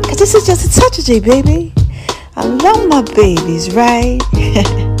 Cause this is just a touch of J, baby. I love my babies, right?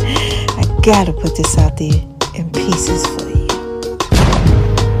 I gotta put this out there in pieces for you.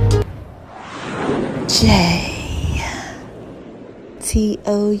 J.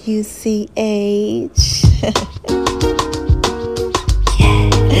 T-O-U-C-H. Yeah.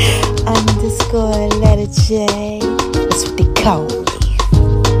 _letter J. That's what they call me.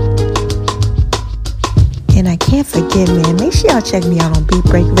 And I can't forget, man, make sure y'all check me out on Beat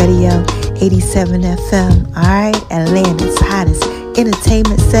Break Radio, 87 FM, alright? Atlanta's hottest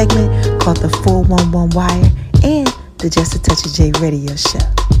entertainment segment called the 411 Wire and the Just a Touch of J radio show.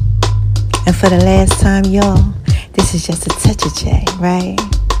 And for the last time, y'all, this is just a touch of J, right?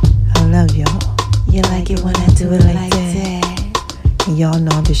 I love y'all. You like it when I do it like that. And y'all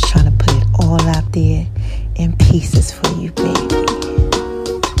know I'm just trying to put it all out there in pieces for you, baby.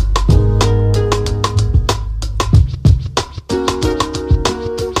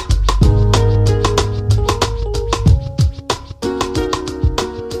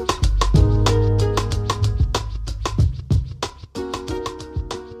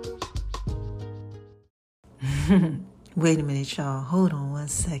 Wait a minute, y'all. Hold on one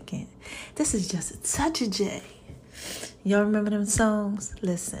second. This is just a touch of J. Y'all remember them songs?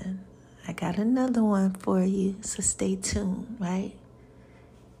 Listen, I got another one for you, so stay tuned, right?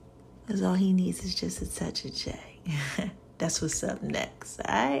 Because all he needs is just a touch of J. That's what's up next,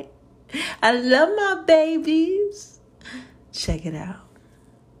 all right? I love my babies. Check it out.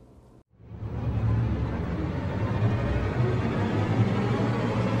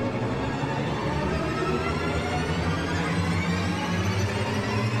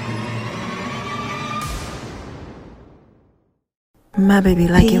 My baby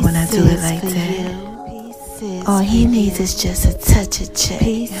like it when I do it like that. All he needs is just a touch of J.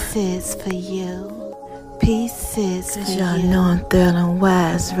 Pieces for you. Pieces for you. Y'all know I'm thorough and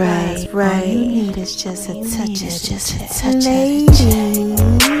wise, right? All you need is just a touch of J. Ladies,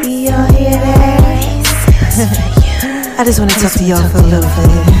 y'all hear that? I just want to talk to y'all for a little bit.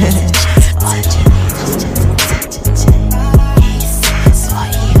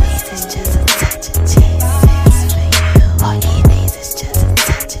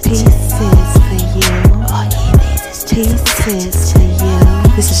 Pieces for you.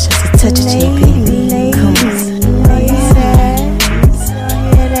 This is just a touch of J, baby. Come on.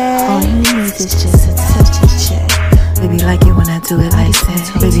 All you need is just a touch of J. Baby, like it when I do it like that.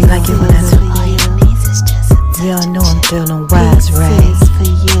 Baby, like it when I do it. Y'all know I'm feeling wise, right?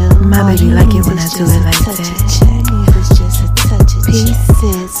 My baby like it when I do it like that.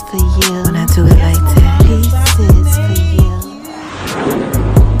 Pieces for you. When I do it like that. Pieces for you.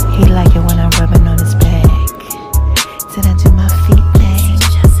 He like it when I'm rubbing on his back. Then I do my feet thing.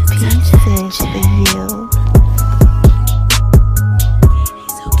 Pieces for you.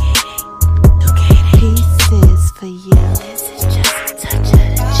 Pieces for you. This is just a touch of the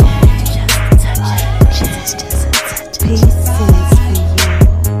J. Just a touch of the J. This is just a touch of pieces for you.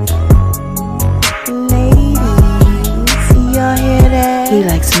 Ladies, y'all hear that? He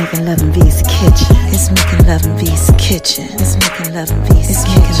likes making love in V's kitchen. It's making love in V's kitchen. It's making love in V's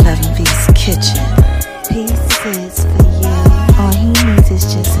kitchen. Loving V's Kitchen. Pieces for you. All he needs is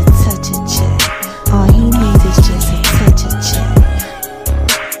just a touch of check. All he needs is just a touch of check.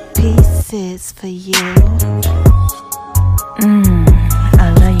 Pieces for you. I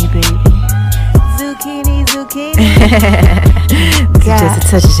love you, baby. Zucchini, zucchini. Just a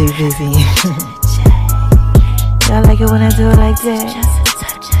touch of you, baby. Y'all like it when I do it like that?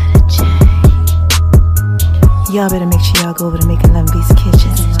 Y'all better make sure y'all go over to Making Loving V's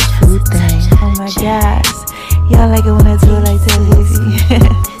Kitchen. My food thing. Oh my gosh. Y'all like it when I do it like that, baby?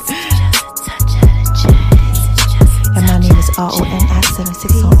 And my name is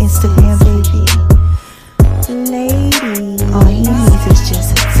RONI76 on Instagram, baby. Lady, all he needs is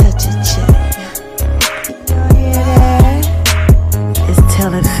just a touch of check. Y'all hear that? It's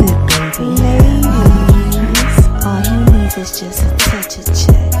tell it fit, baby. Ladies, all he needs is just a touch of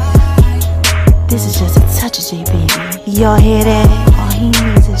check. This is just a touch of J, baby. Y'all hear that? All he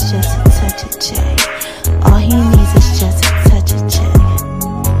needs is just a touch of J. All he needs is just a touch of J.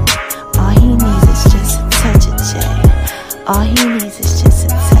 All he needs is just a touch of J. All he needs is just a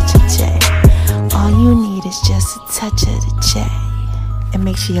touch of J. All you need is just a touch of the J. And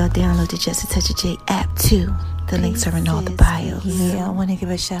make sure y'all download the Just a Touch of J app too. The links are in all the bios. Yeah, I want to give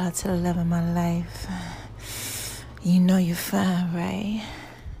a shout out to the love of my life. You know you're fine, right?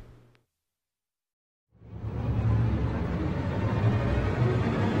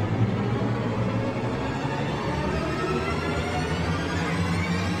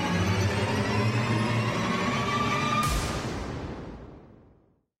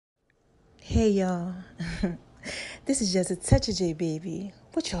 Hey y'all, this is Just a Touch of J, baby.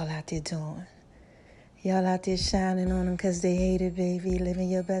 What y'all out there doing? Y'all out there shining on them cause they hate it, baby, living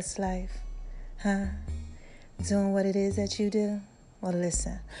your best life, huh? Doing what it is that you do? Well,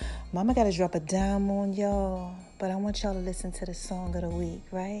 listen, mama gotta drop a dime on y'all, but I want y'all to listen to the song of the week,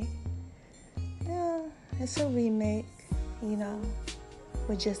 right? Yeah, it's a remake, you know,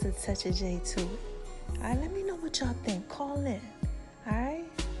 with just a touch of J to it. Alright, let me know what y'all think. Call in, alright?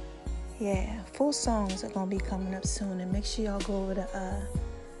 Yeah, full songs are gonna be coming up soon, and make sure y'all go over to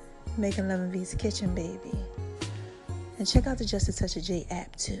Making Loving V's Kitchen, baby, and check out the Just a Touch of J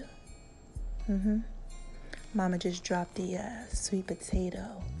app too. Mama just dropped the sweet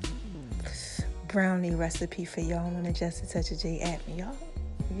potato brownie recipe for y'all on the Just a Touch of J app.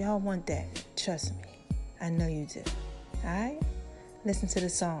 Y'all want that? Trust me, I know you do. All right, listen to the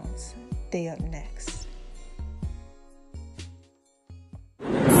songs. They up next.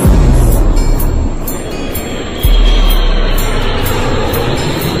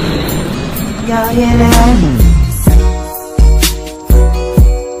 Y'all hear that?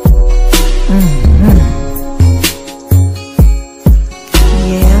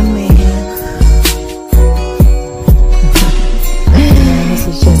 Yeah, man. This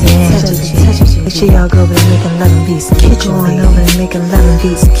is just a touch of J. Make sure y'all go over to Making Loving V's Kitchen. Going over to Making Loving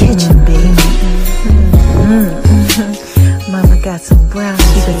V's Kitchen, baby. Mama got some brownies.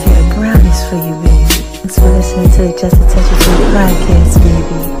 She could get brownies for you, baby. Thanks for listening to the Just a Touch of J podcast,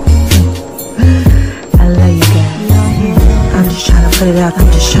 baby. I love you guys. I'm just trying to put it out.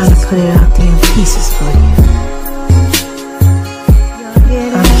 I'm just trying to put it out there in pieces for you.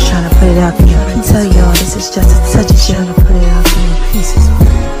 I'm just trying to put it out there. I tell y'all this is just a touch of trying to put it out there in pieces for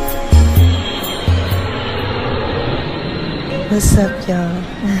you. What's up, y'all?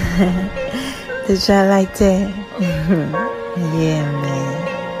 Did y'all like that? Yeah, man.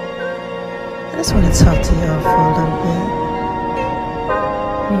 I just want to talk to y'all for a little bit.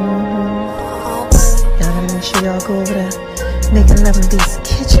 Make sure y'all go over there, Making Loving V's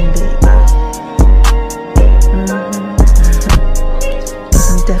Kitchen, baby.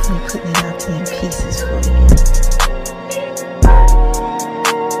 I'm definitely putting it out there in pieces for you.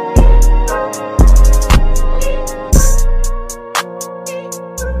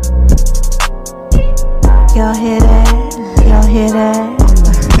 Y'all hear that? Y'all hear that? Oh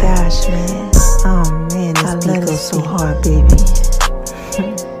my gosh, man. Oh man, this beat goes so hard, baby.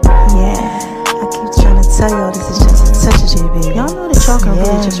 Yeah. Tell y'all this is just a touch of J, baby. Y'all know that y'all can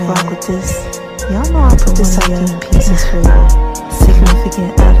really just rock with this. Y'all know I put this out there in pieces for you.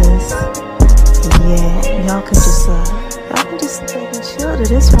 Significant others. Yeah, y'all can just take and chill to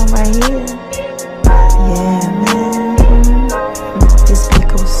this one right here. Yeah, man. This beat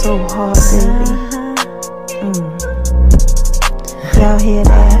goes so hard, baby. Y'all hear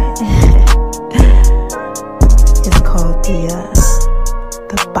that? It's called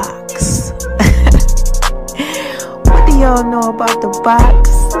the box. Y'all know about the box?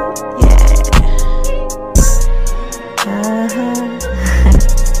 Yeah.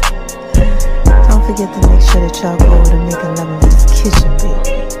 Don't forget to make sure that y'all go over to Making Loving V's Kitchen,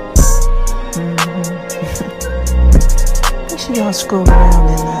 baby. I'll scroll around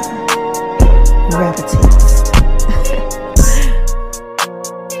and gravitate.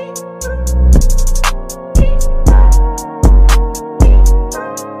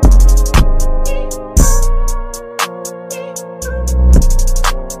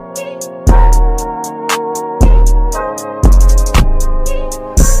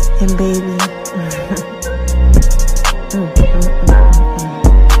 And baby,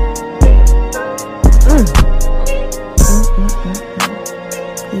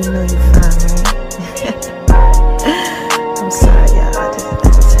 you know you're fine, right? I'm sorry, y'all. I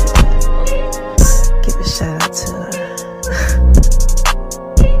just had to give a shout out to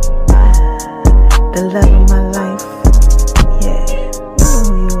the love of my life. Yeah, you know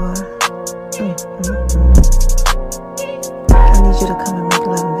who you are. I need you to come and make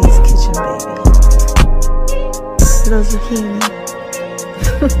love in V's kitchen, baby. Little zucchini.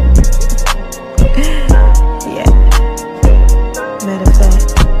 Yeah. Matter of fact,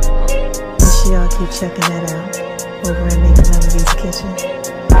 make sure y'all keep checking that out over at Making Love in V's kitchen.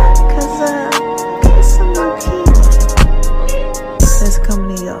 Cause got some zucchini that's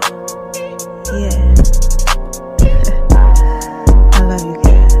coming to y'all. Yeah. I love you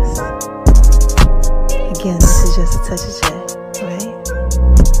guys. Again, this is just a touch of jazz.